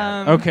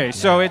 Yeah. Okay,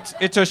 so it's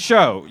a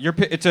show.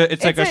 It's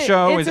like a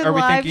show. It's a are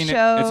we live thinking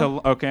show. it's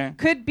a okay?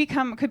 Could be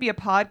a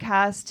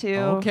podcast too.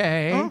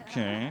 Okay.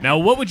 Okay. Now,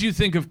 what would you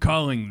think of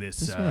calling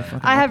this?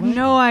 I have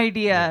no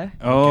idea.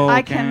 Oh, I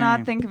okay.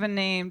 cannot think of a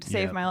name to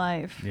save Yep. my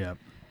life. Yep.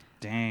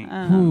 Dang.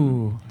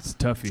 Ooh. It's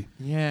toughy.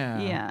 Yeah.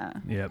 Yeah.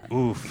 Yep.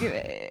 Oof.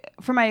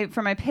 For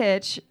my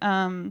pitch,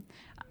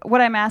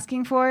 what I'm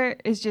asking for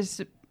is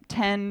just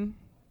 $10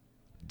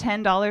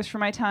 for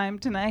my time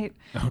tonight.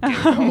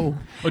 Oh,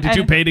 did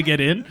you and- pay to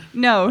get in?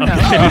 No.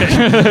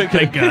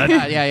 Thank God.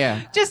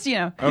 Yeah. Just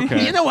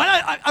Okay. You know what?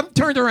 I'm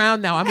turned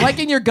around now. I'm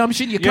liking your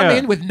gumption. You come Yeah.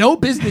 in with no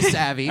business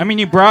savvy. I mean,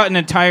 you brought an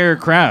entire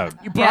crowd.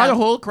 you brought Yeah. a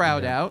whole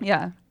crowd out.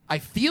 Yeah. I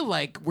feel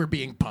like we're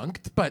being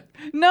punked, but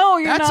No,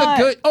 you're that's not.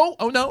 a good.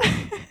 Oh no.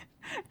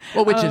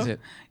 Well, which is it?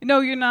 No,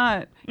 you're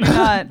not. You're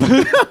not.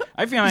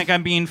 I feel like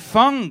I'm being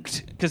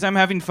funked because I'm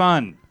having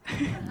fun.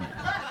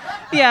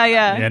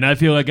 Yeah. And I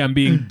feel like I'm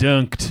being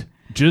dunked.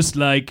 Just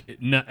like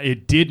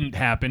it didn't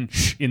happen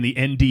in the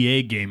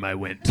NDA game I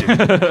went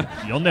to.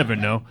 You'll never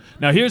know.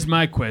 Now, here's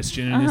my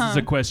question, and this is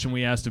a question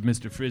we asked of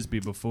Mr. Frisbee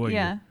before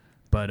you.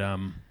 But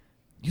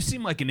you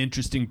seem like an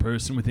interesting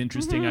person with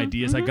interesting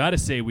ideas. I gotta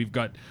say, we're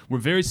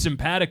very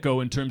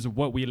simpatico in terms of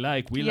what we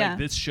like. We like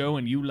this show,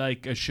 and you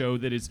like a show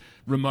that is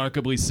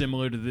remarkably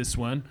similar to this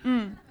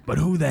one. But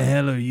who the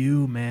hell are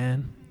you,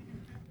 man?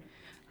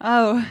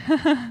 Oh,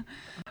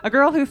 a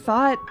girl who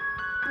thought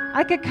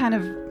I could kind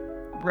of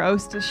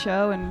roast a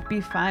show and be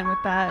fine with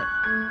that.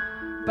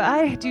 But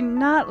I do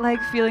not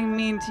like feeling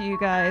mean to you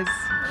guys.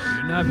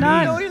 You're not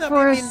Not mean. No, you're not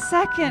for being a mean.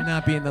 second. You're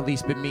not being the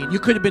least bit mean. You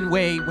could have been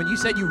when you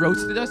said you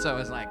roasted us, I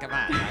was like, come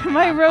on.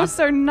 My roasts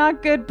are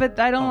not good, but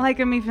I don't like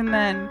them even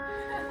then.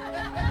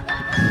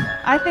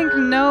 I think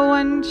no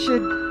one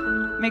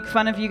should make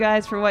fun of you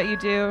guys for what you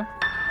do,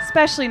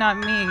 especially not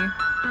me.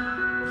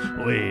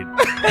 Wait.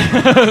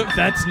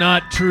 That's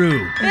not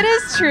true. It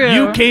is true.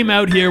 You came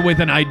out here with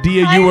an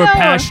idea I you were know.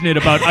 passionate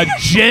about. A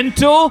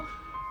gentle,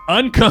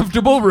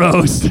 uncomfortable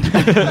roast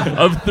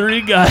of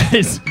three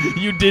guys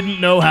you didn't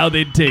know how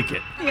they'd take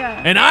it.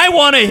 Yeah. And I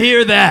want to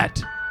hear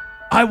that.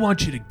 I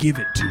want you to give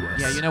it to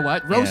us. Yeah, you know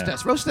what? Roast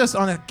us. Roast us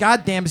on a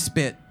goddamn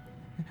spit.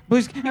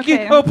 Please,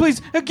 Okay.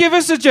 please, give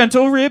us a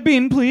gentle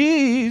ribbing,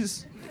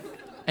 please.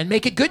 And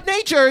make it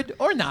good-natured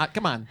or not.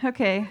 Come on.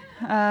 Okay.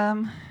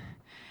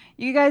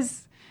 You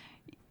guys,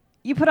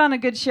 you put on a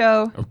good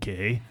show.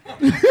 Okay.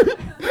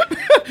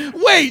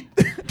 Wait!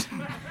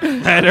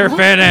 Let her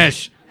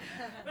finish.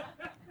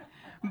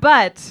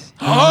 But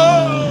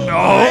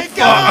Oh,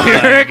 fuck.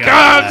 Here it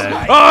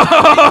comes.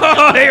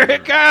 Oh, here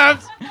it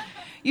comes.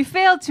 you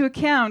failed to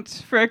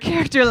account for a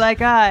character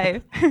like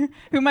I,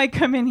 who might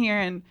come in here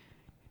and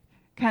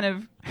kind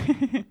of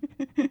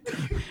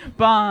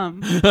bomb.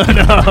 No.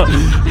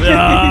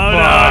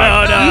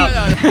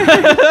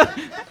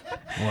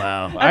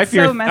 Wow. I That's so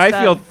feel messed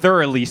I feel up.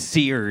 thoroughly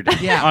seared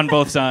on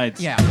both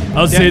sides. Yeah.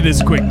 I'll say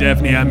this quick,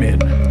 Daphne. I'm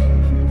in.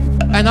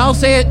 And I'll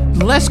say it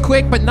less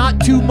quick, but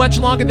not too much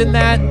longer than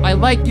that. I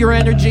like your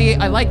energy.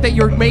 I like that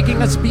you're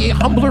making us be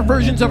humbler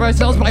versions of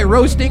ourselves by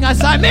roasting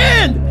us. I'm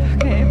in!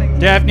 Okay, thank you.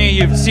 Daphne,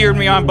 you've seared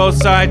me on both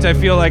sides. I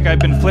feel like I've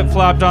been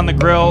flip-flopped on the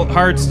grill,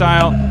 hard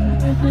style.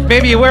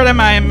 Baby, where am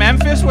I? In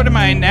Memphis? What am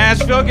I? In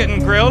Nashville? Getting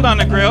grilled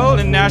on a grill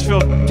in Nashville,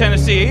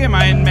 Tennessee? Am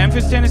I in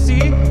Memphis,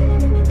 Tennessee?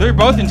 They're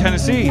both in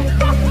Tennessee.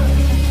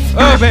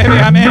 Oh, baby,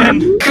 I'm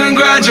in.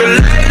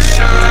 Congratulations.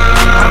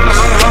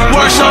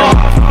 Work so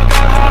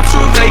hard to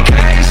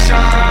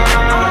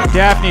vacation.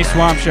 Daphne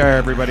Swampshire,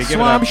 everybody. Give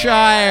Swampshire. it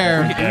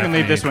up. You can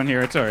leave this one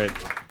here. It's all right.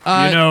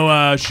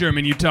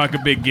 Sherman, you talk a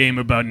big game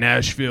about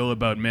Nashville,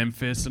 about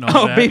Memphis, and all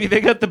Oh, that. baby,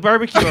 they got the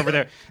barbecue over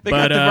there. They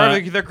got the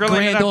barbecue. They're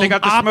grilling it Grand up. They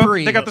got the Ole smoke.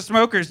 Opry. They got the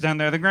smokers down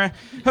there. The grand.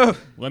 Oh.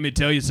 Let me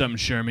tell you something,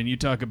 Sherman. You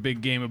talk a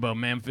big game about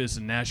Memphis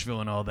and Nashville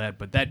and all that,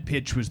 but that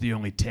pitch was the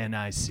only 10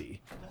 I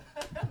see.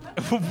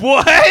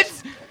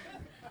 What?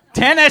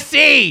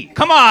 Tennessee.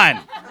 Come on.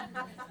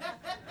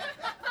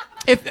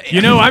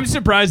 I'm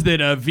surprised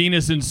that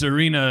Venus and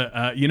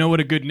Serena, you know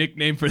what a good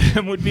nickname for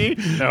them would be?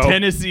 No.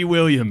 Tennessee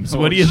Williams.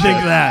 What do you think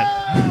of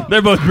that?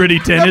 They're both pretty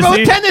Tennessee.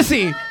 They're both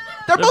Tennessee.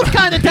 They're both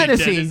kind of pretty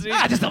Tennessee.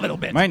 Tennessee. Just a little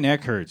bit. My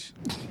neck hurts.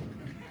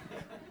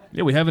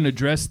 Yeah, we haven't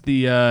addressed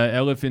the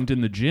elephant in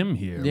the gym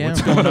here. Yeah.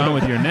 What's going on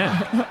with your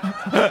neck?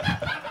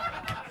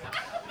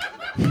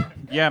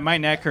 Yeah, my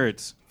neck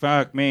hurts.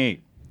 Fuck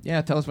me.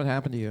 Yeah, tell us what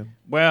happened to you.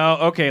 Well,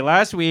 okay.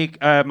 Last week,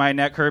 my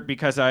neck hurt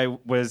because I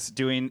was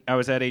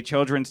at a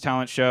children's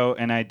talent show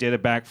and I did a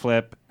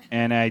backflip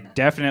and I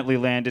definitely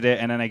landed it.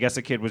 And then I guess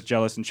a kid was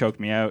jealous and choked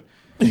me out.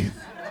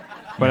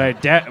 But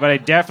I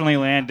definitely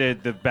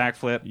landed the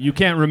backflip. You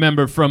can't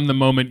remember from the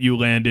moment you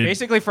landed.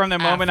 Basically, from the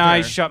moment I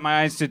After. shut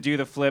my eyes to do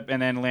the flip and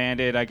then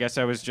landed, I guess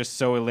I was just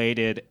so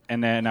elated.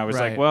 And then I was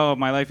Right. like, well,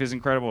 my life is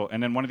incredible.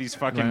 And then one of these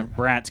fucking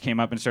brats came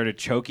up and started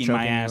choking my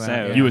Choking you ass out,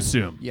 out. yeah. You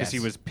assume. Yes. Because he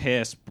was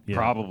pissed, Yeah.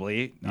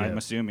 probably, Yeah. I'm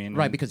assuming.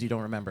 Right, because you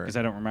don't remember. Because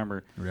I don't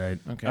remember. Right.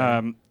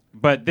 Okay.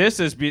 But this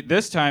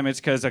time it's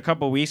because a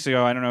couple weeks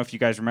ago, I don't know if you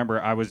guys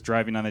remember, I was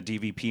driving on the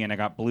DVP and I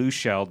got blue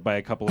shelled by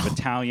a couple of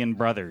Italian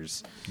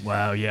brothers.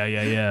 Wow,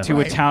 yeah.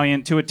 Two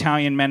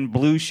Italian men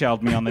blue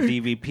shelled me on the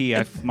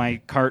DVP. My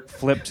cart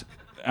flipped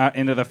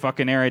into the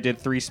fucking air. I did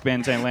 3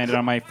 spins and I landed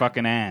on my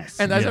fucking ass.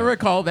 And as I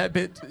recall, that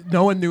bit,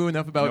 no one knew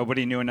enough about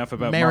Nobody knew enough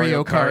about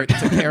Mario Kart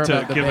to care to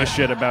about the give a bit.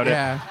 shit about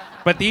Yeah. it.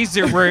 But these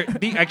were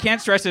I can't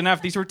stress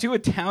enough. These were 2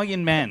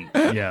 Italian men.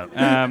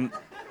 Yeah.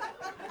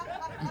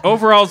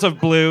 Overalls of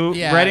blue,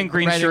 Yeah, red and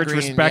green red and shirts,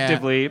 green,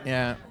 respectively.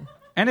 Yeah.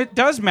 And it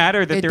does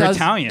matter that they're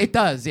Italian. It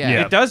does, yeah.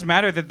 Yeah. It does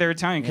matter that they're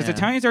Italian because Yeah.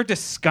 Italians are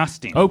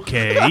disgusting.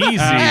 Okay, easy.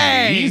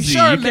 Hey, easy.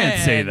 Sherman. You can't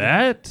say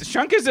that.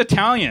 Shunk is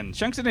Italian.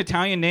 Shunk's an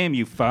Italian name,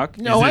 you fuck.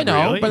 No, Is I it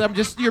know, really? but I'm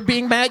just, you're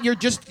being mad. You're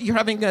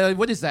having,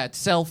 what is that?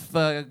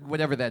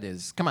 Whatever that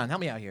is. Come on,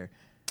 help me out here.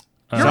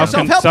 You're a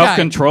self-help guy.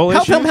 self-control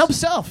Help him issues? help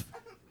self.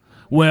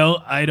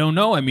 Well, I don't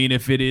know. I mean,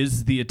 if it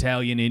is the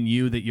Italian in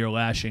you that you're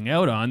lashing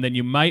out on, then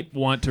you might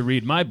want to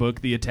read my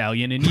book, The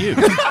Italian in You.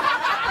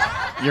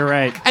 You're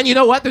right. And you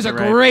know what? There's a You're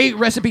right. great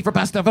recipe for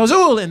pasta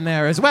fazool in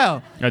there as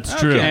well. That's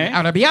true.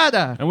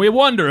 Arrabbiata. And we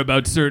wonder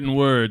about certain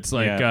words,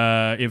 like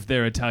if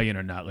they're Italian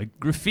or not, like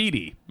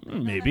graffiti,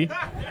 maybe.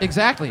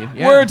 Exactly.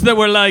 Yeah. Words that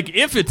were like,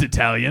 if it's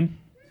Italian,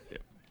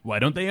 why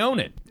don't they own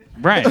it?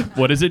 Right.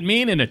 What does it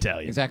mean in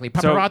Italian? Exactly.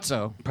 Paparazzo.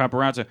 So,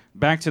 paparazzo.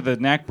 Back to the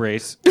neck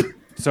brace.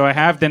 So I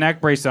have the neck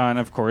brace on,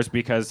 of course,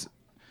 because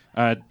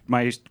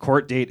my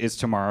court date is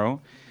tomorrow.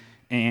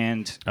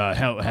 And you're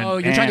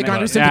trying to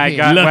garner sympathy.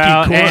 So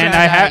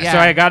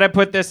I got to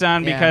put this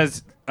on Yeah.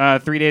 because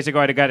 3 days ago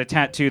I got a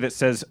tattoo that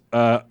says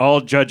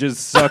all judges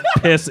suck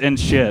piss and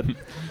shit.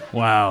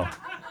 Wow.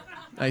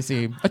 I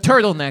see. A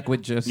turtleneck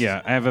would just...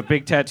 Yeah, I have a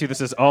big tattoo that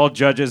says all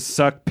judges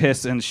suck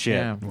piss and shit.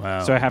 Yeah.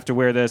 Wow. So I have to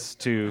wear this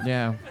to...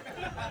 Yeah.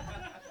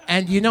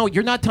 And you know,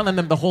 you're not telling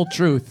them the whole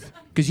truth.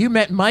 Because you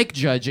met Mike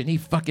Judge and he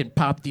fucking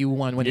popped you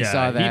one when he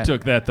saw that. he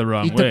took that the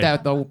wrong way. He took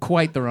that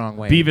quite the wrong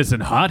way. Beavis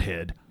and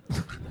Hothead.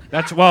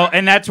 That's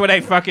what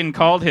I fucking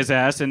called his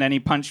ass, and then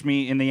he punched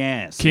me in the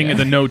ass. King of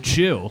the No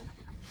Chill.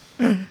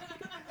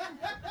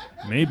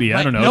 Maybe,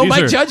 I don't know. No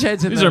Mike Judge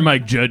heads in These there. are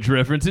Mike Judge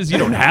references. You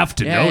don't have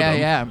to know them.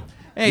 Yeah.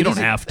 Hey, you don't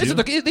have to.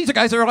 These are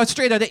guys that are all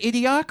straight out of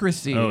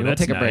Idiocracy. Oh, We'll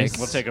take a break.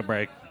 We'll take a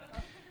break.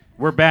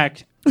 We're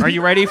back. Are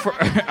you ready for...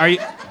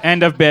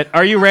 End of bit.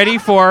 Are you ready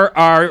for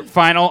our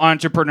final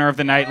entrepreneur of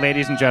the night,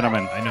 ladies and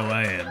gentlemen? I know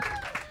I am.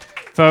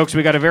 Folks,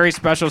 we got a very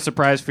special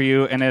surprise for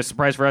you, and a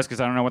surprise for us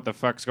because I don't know what the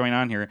fuck's going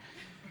on here.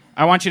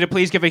 I want you to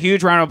please give a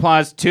huge round of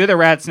applause to the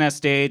Rat's Nest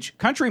stage,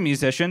 country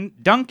musician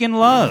Duncan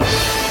Love.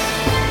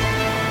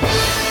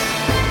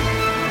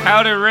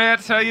 Howdy,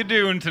 Rats. How you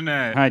doing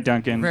tonight? Hi,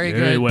 Duncan. Very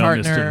Very good, well,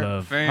 partner. Mr.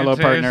 Love. Hello,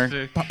 partner.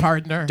 Fantastic.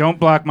 Partner. Don't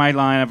block my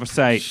line of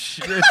sight.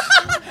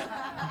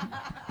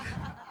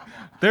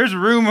 There's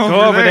room over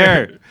Go over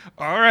there.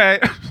 All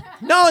right.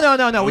 No.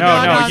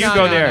 You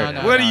go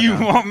there. What do you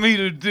want me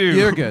to do?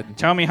 You're good.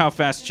 Tell me how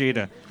fast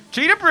Cheetah.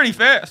 Cheetah pretty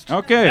fast.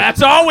 Okay.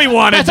 That's all we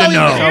wanted to know.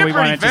 That's all we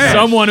wanted to know.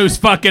 Someone who's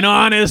fucking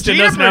honest and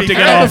Cheetah doesn't have to pretty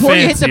get all fast. Before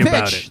you hit the fancy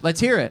about pitch, it. let's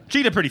hear it.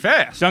 Cheetah pretty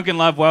fast. Duncan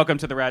Love, welcome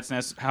to the Rat's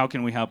Nest. How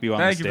can we help you on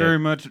Thank this you day? very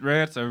much,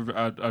 Rats.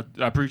 I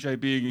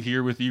appreciate being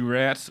here with you,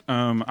 Rats.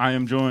 I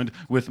am joined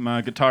with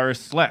my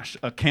guitarist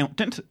 /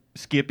 accountant,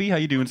 Skippy. How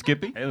you doing,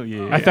 Skippy? Hell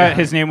yeah. I thought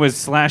his name was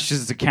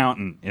Slash's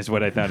accountant, is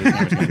what I thought his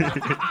name was going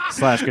to be.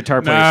 Slash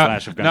guitar player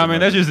slash of Guns No, N'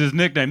 man, that's Roses. just his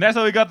nickname. That's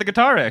how he got the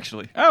guitar,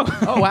 actually. Oh,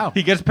 wow.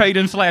 He gets paid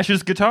in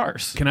Slash's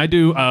guitars. Can I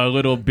do a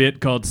little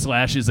bit called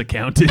Slash's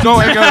Accountant? Go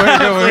ahead.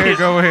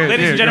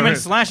 Ladies and gentlemen,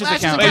 Slash's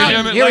Slash's accountant. Ladies and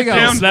gentlemen, Here we go.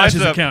 Tim, Slash's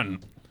lights up.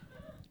 Accountant.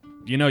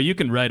 You know, you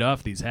can write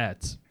off these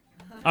hats.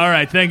 All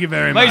right, thank you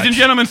very much. Ladies and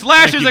gentlemen,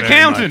 Slash's Thank you very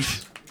accountant.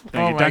 much.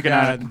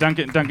 Thank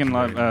you. Duncan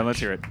Love, let's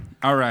hear it.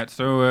 All right,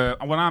 so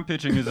what I'm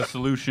pitching is a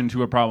solution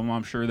to a problem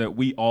I'm sure that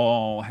we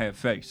all have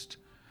faced.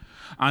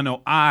 I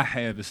know I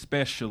have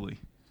especially.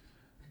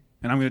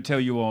 And I'm going to tell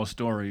you all a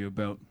story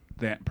about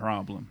that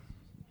problem.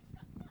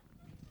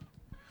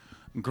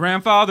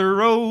 Grandfather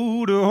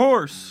rode a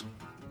horse.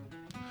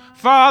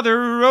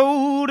 Father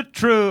rode a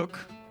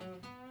truck.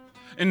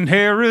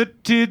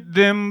 Inherited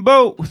them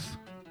both.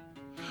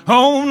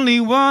 Only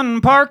one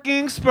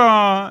parking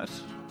spot.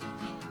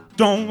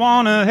 Don't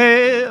wanna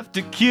have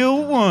to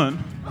kill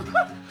one.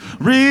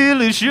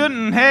 Really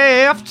shouldn't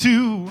have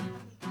to.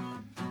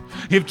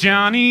 If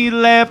Johnny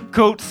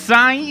Labcoat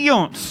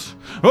science,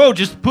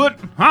 just put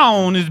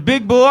on his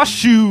big boy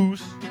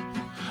shoes.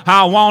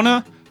 I want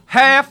a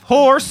half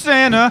horse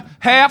and a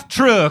half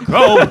truck.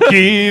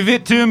 Give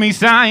it to me,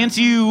 science,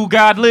 you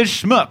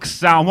godless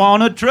schmucks. I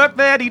want a truck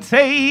that eats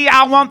hay.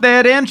 I want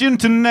that engine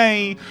to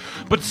neigh.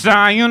 But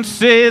science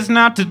says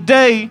not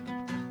today.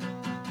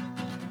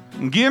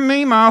 Give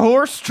me my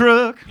horse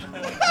truck.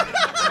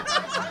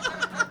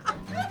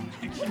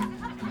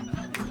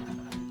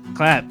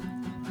 Clap.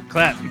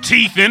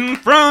 Teeth in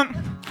front,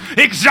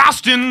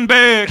 exhaust in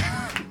back.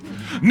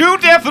 New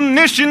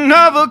definition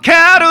of a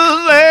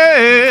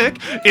Cadillac.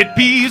 It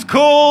pees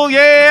coal,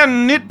 yeah,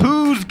 and it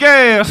poos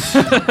gas.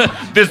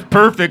 This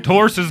perfect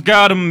horse has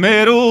got a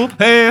metal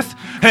pass.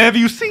 Have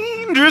you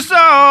seen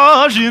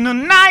dressage in a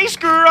nice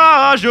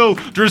garage?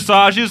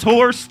 Dressage is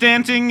horse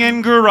stancing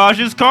and garage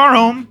is car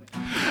home.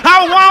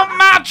 I want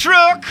my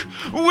truck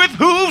with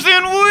hooves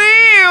and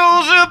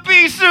wheels. A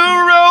piece of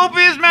rope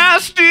is my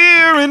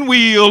steering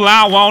wheel.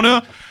 I want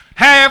a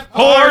half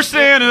horse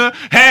and a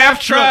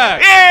half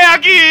truck. Yeah,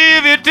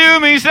 give it to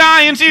me,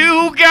 science,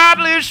 you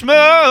godless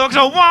schmucks.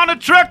 I want a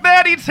truck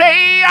that eats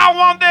hay. I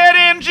want that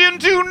engine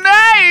to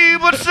neigh.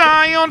 But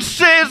science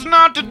says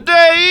not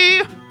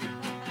today.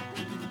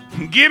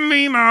 Give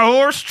me my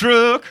horse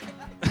truck.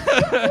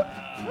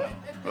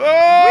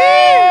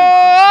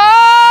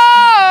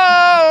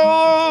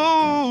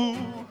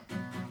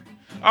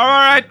 All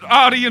right,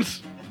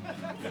 audience.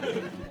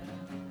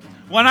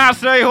 When I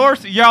say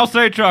horse, y'all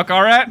say truck,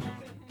 all right?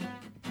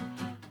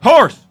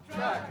 Horse.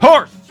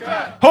 Horse.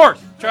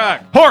 Horse.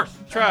 Truck. Horse.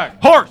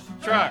 Truck. Horse.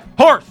 Truck.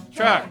 Horse.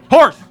 Truck.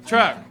 Horse.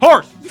 Truck.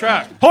 Horse.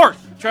 Truck. Horse.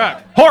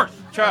 Truck. Horse.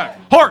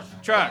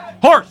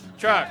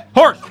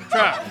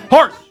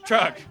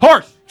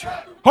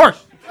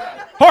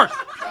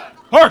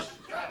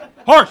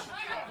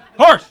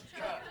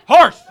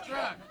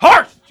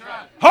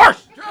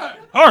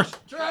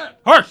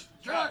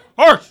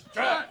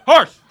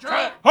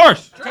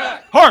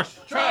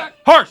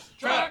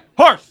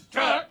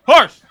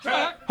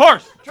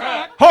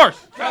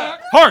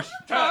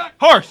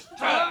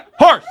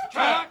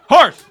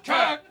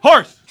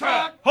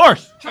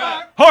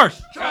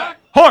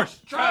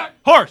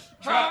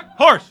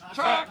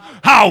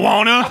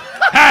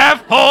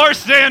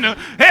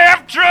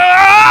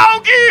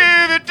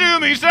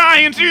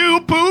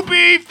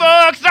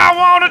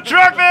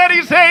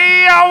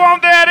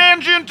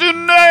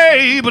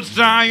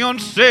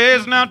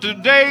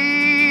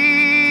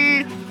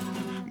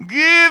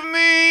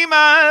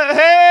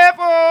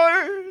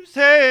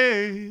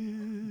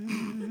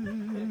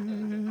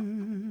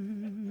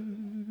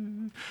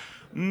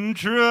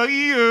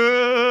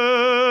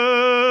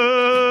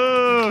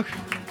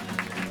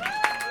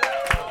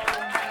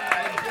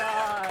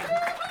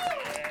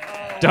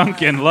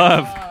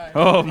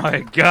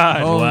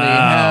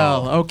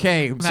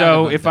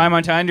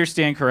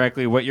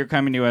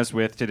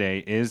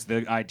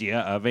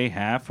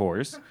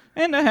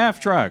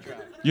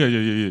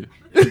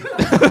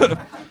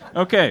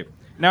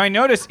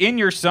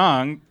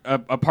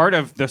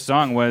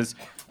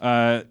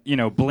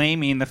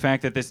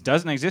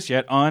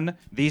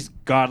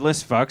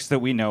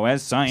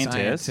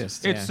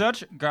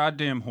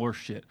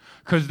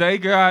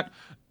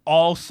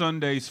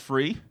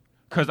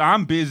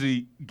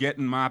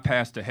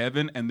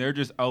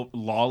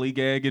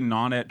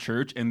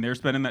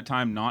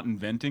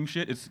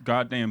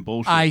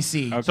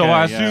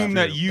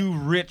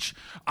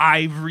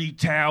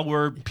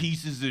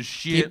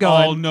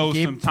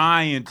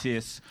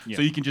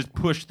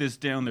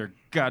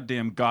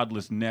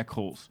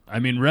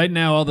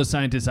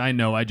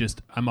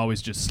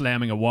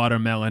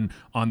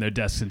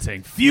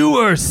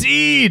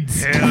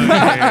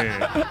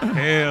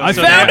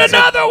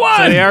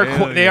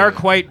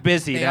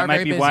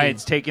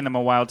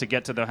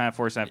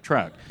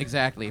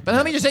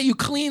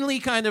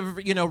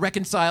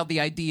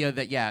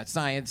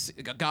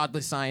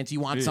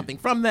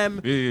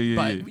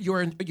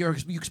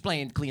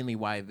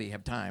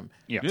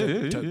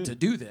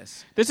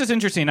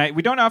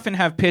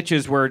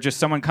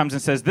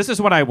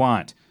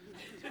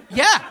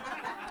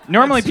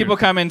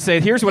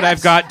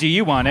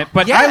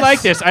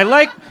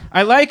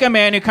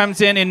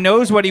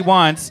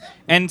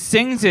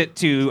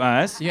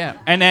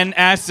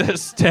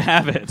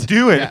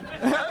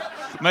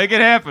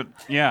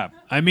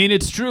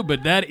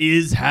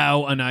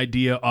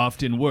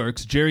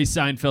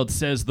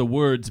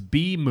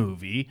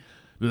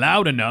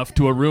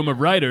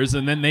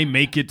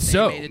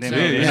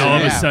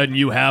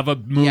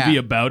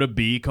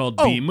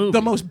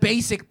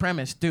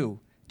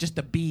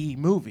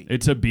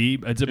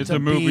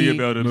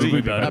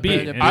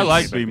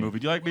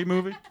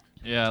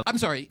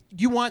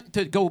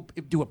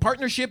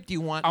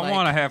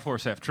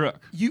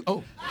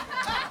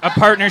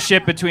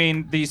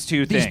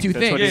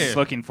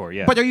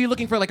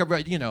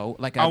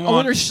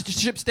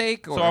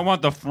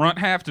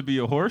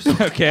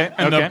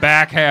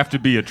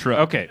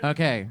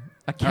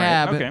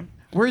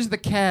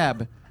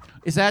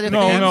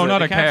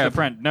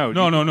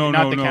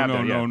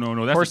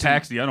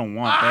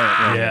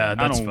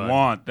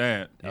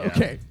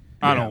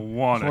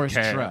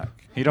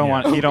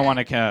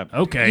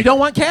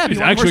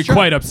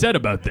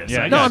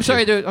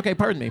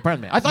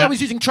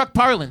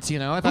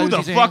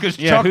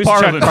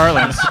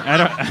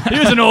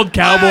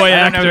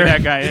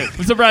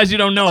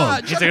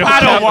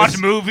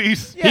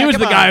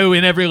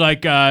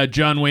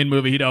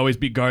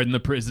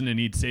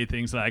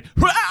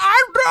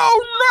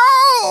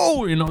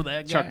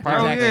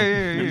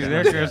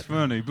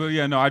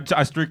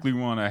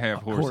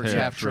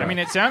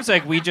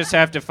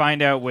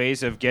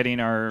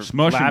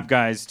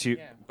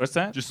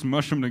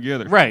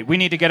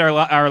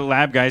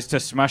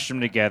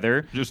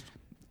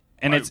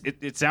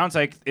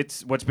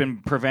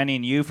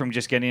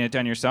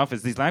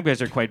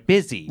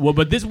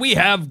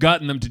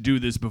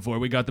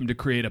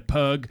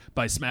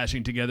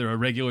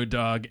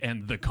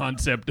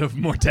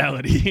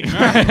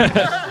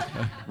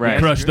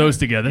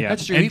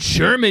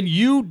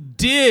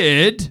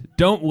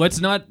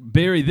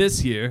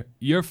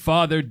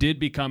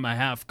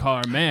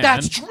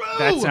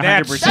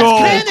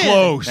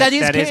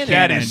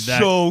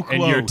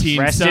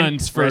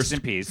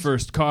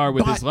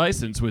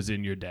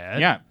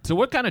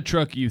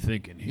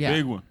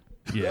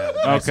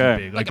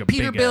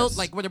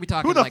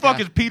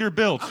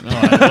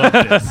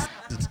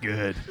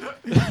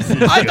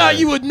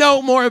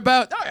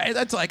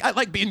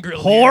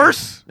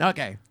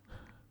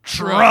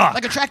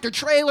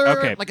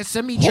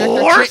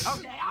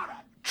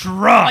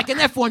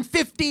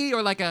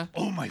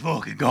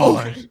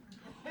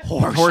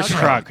 Horse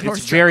truck. Horse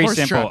It's very truck.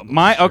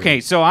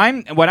 simple. So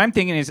what I'm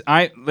thinking is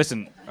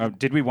listen.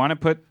 Did we want to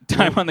put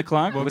time on the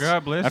clock? Well,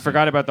 God bless I you.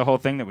 forgot about the whole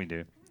thing that we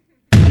do.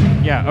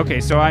 Yeah.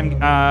 Okay. So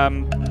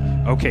I'm.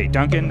 Okay,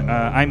 Duncan.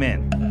 I'm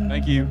in.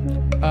 Thank you.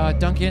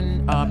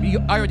 Duncan, I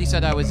already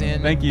said I was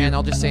in. Thank you. And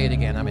I'll just say it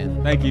again. I'm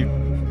in. Thank you.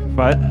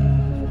 But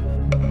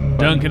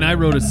Duncan, I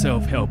wrote a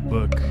self-help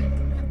book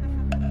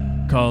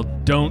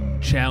called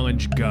Don't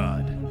Challenge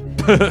God.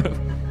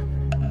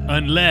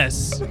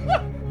 Unless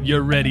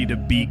you're ready to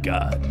be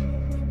God.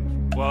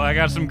 Well, I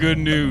got some good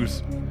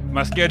news.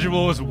 My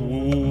schedule is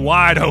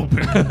wide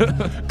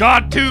open.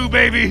 God 2,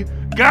 baby.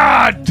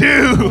 God 2.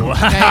 Wow.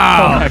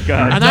 Oh my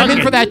God. And I'm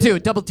in for that too.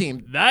 Double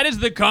team. That is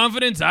the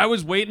confidence I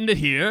was waiting to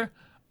hear.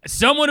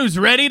 Someone who's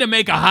ready to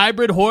make a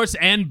hybrid horse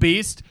and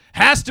beast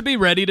has to be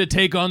ready to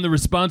take on the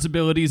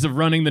responsibilities of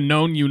running the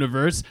known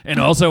universe and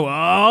also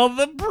all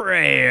the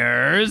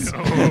prayers.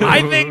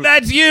 I think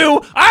that's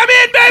you. I'm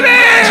in,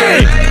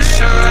 baby!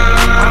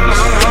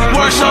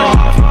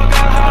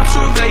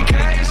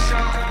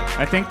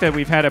 I think that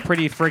we've had a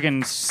pretty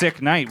friggin'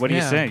 sick night. What do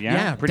you say? Yeah,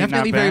 Yeah, pretty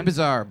definitely not bad. very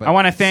bizarre. But I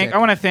want to thank. sick. I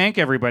want to thank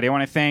everybody. I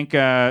want to thank.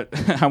 I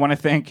want to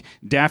thank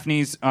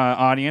Daphne's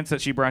audience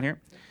that she brought here.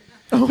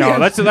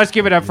 Let's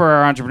give it up for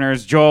our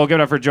entrepreneurs. Joel, give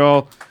it up for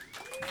Joel,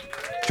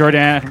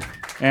 Jordan,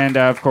 and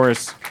of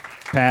course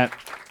Pat.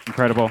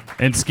 Incredible.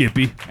 And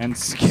Skippy. And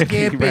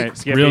Skippy. Right,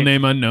 Skippy. Real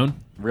name unknown.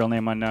 Real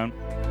name unknown.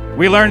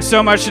 We learned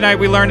so much tonight.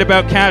 We learned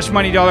about cash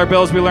money dollar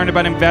bills. We learned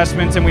about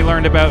investments, and we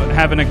learned about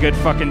having a good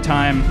fucking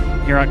time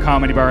here at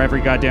Comedy Bar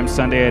every goddamn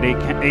Sunday at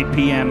 8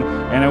 p.m.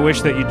 And I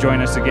wish that you'd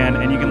join us again.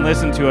 And you can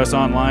listen to us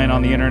online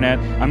on the internet.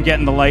 I'm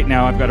getting the light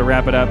now. I've got to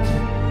wrap it up.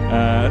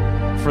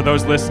 For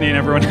those listening,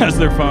 everyone has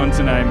their phones,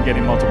 and I'm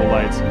getting multiple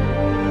lights.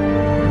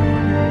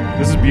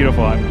 This is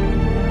beautiful. I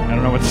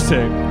don't know what to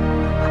say.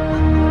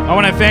 I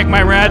want to thank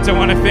my rats. I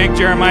want to thank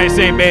Jeremiah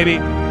St. Baby.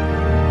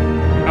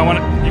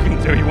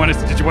 Did you want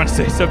to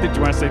say something? Do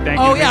you want to say thank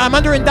you? Oh, yeah, I'm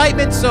under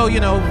indictment, so,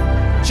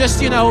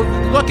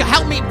 look,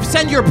 help me.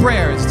 Send your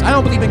prayers. I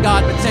don't believe in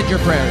God, but send your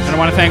prayers. And I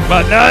want to thank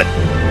Buttnut.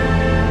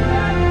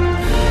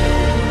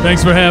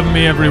 Thanks for having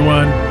me,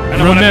 everyone.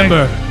 And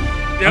remember,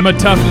 I'm a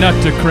tough nut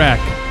to crack.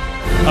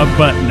 A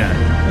butt nut.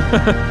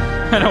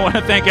 And I want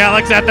to thank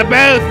Alex at the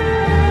booth.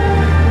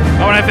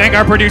 I want to thank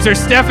our producer,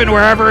 Stefan,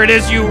 wherever it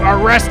is you are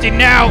resting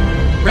now.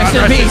 Rest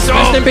in peace.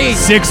 Rest in peace.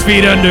 6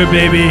 feet under,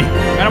 baby.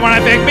 And I want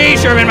to thank me,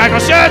 Sherman Michael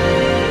Shund.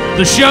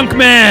 The Shunk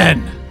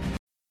Man.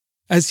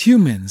 As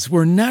humans,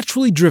 we're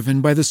naturally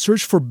driven by the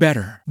search for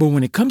better. But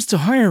when it comes to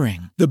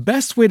hiring, the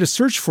best way to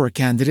search for a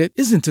candidate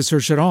isn't to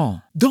search at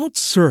all. Don't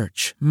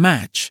search,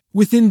 match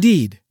with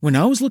Indeed. When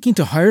I was looking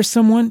to hire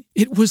someone,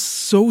 it was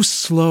so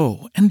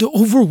slow and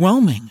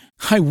overwhelming.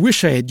 I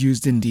wish I had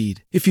used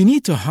Indeed. If you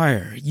need to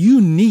hire,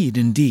 you need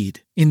Indeed.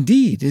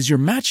 Indeed is your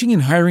matching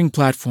and hiring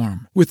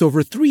platform with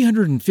over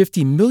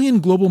 350 million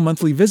global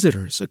monthly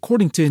visitors,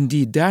 according to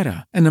Indeed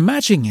data, and a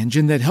matching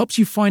engine that helps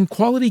you find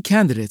quality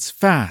candidates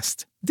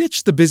fast.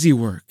 Ditch the busy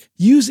work.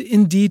 Use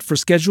Indeed for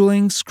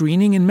scheduling,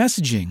 screening, and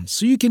messaging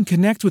so you can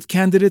connect with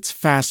candidates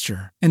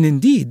faster. And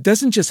Indeed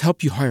doesn't just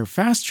help you hire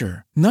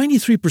faster.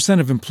 93%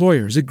 of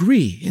employers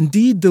agree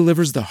Indeed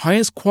delivers the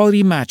highest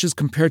quality matches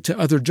compared to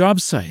other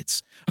job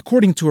sites,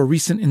 according to a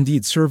recent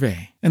Indeed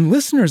survey. And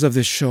listeners of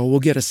this show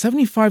will get a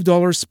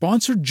 $75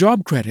 sponsored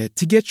job credit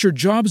to get your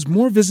jobs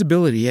more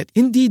visibility at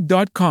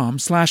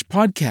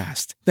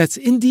Indeed.com/podcast. That's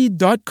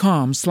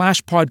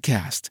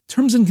Indeed.com/podcast.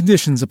 Terms and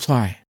conditions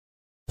apply.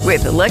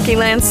 With the Lucky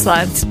Land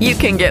Slots, you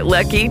can get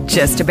lucky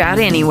just about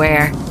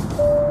anywhere.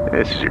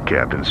 This is your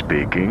captain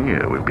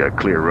speaking. We've got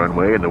clear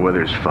runway and the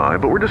weather's fine,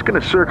 but we're just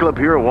going to circle up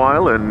here a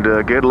while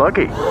and get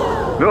lucky.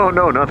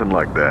 No, nothing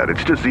like that.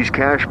 It's just these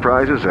cash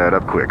prizes add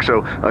up quick.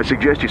 So I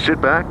suggest you sit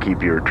back,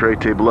 keep your tray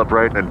table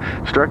upright, and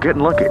start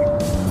getting lucky.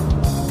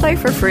 Play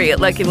for free at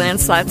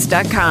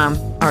LuckyLandSlots.com.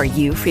 Are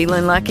you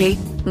feeling lucky?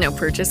 No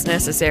purchase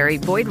necessary.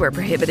 Void where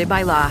prohibited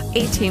by law.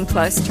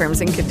 18+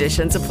 terms and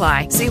conditions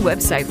apply. See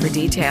website for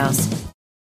details.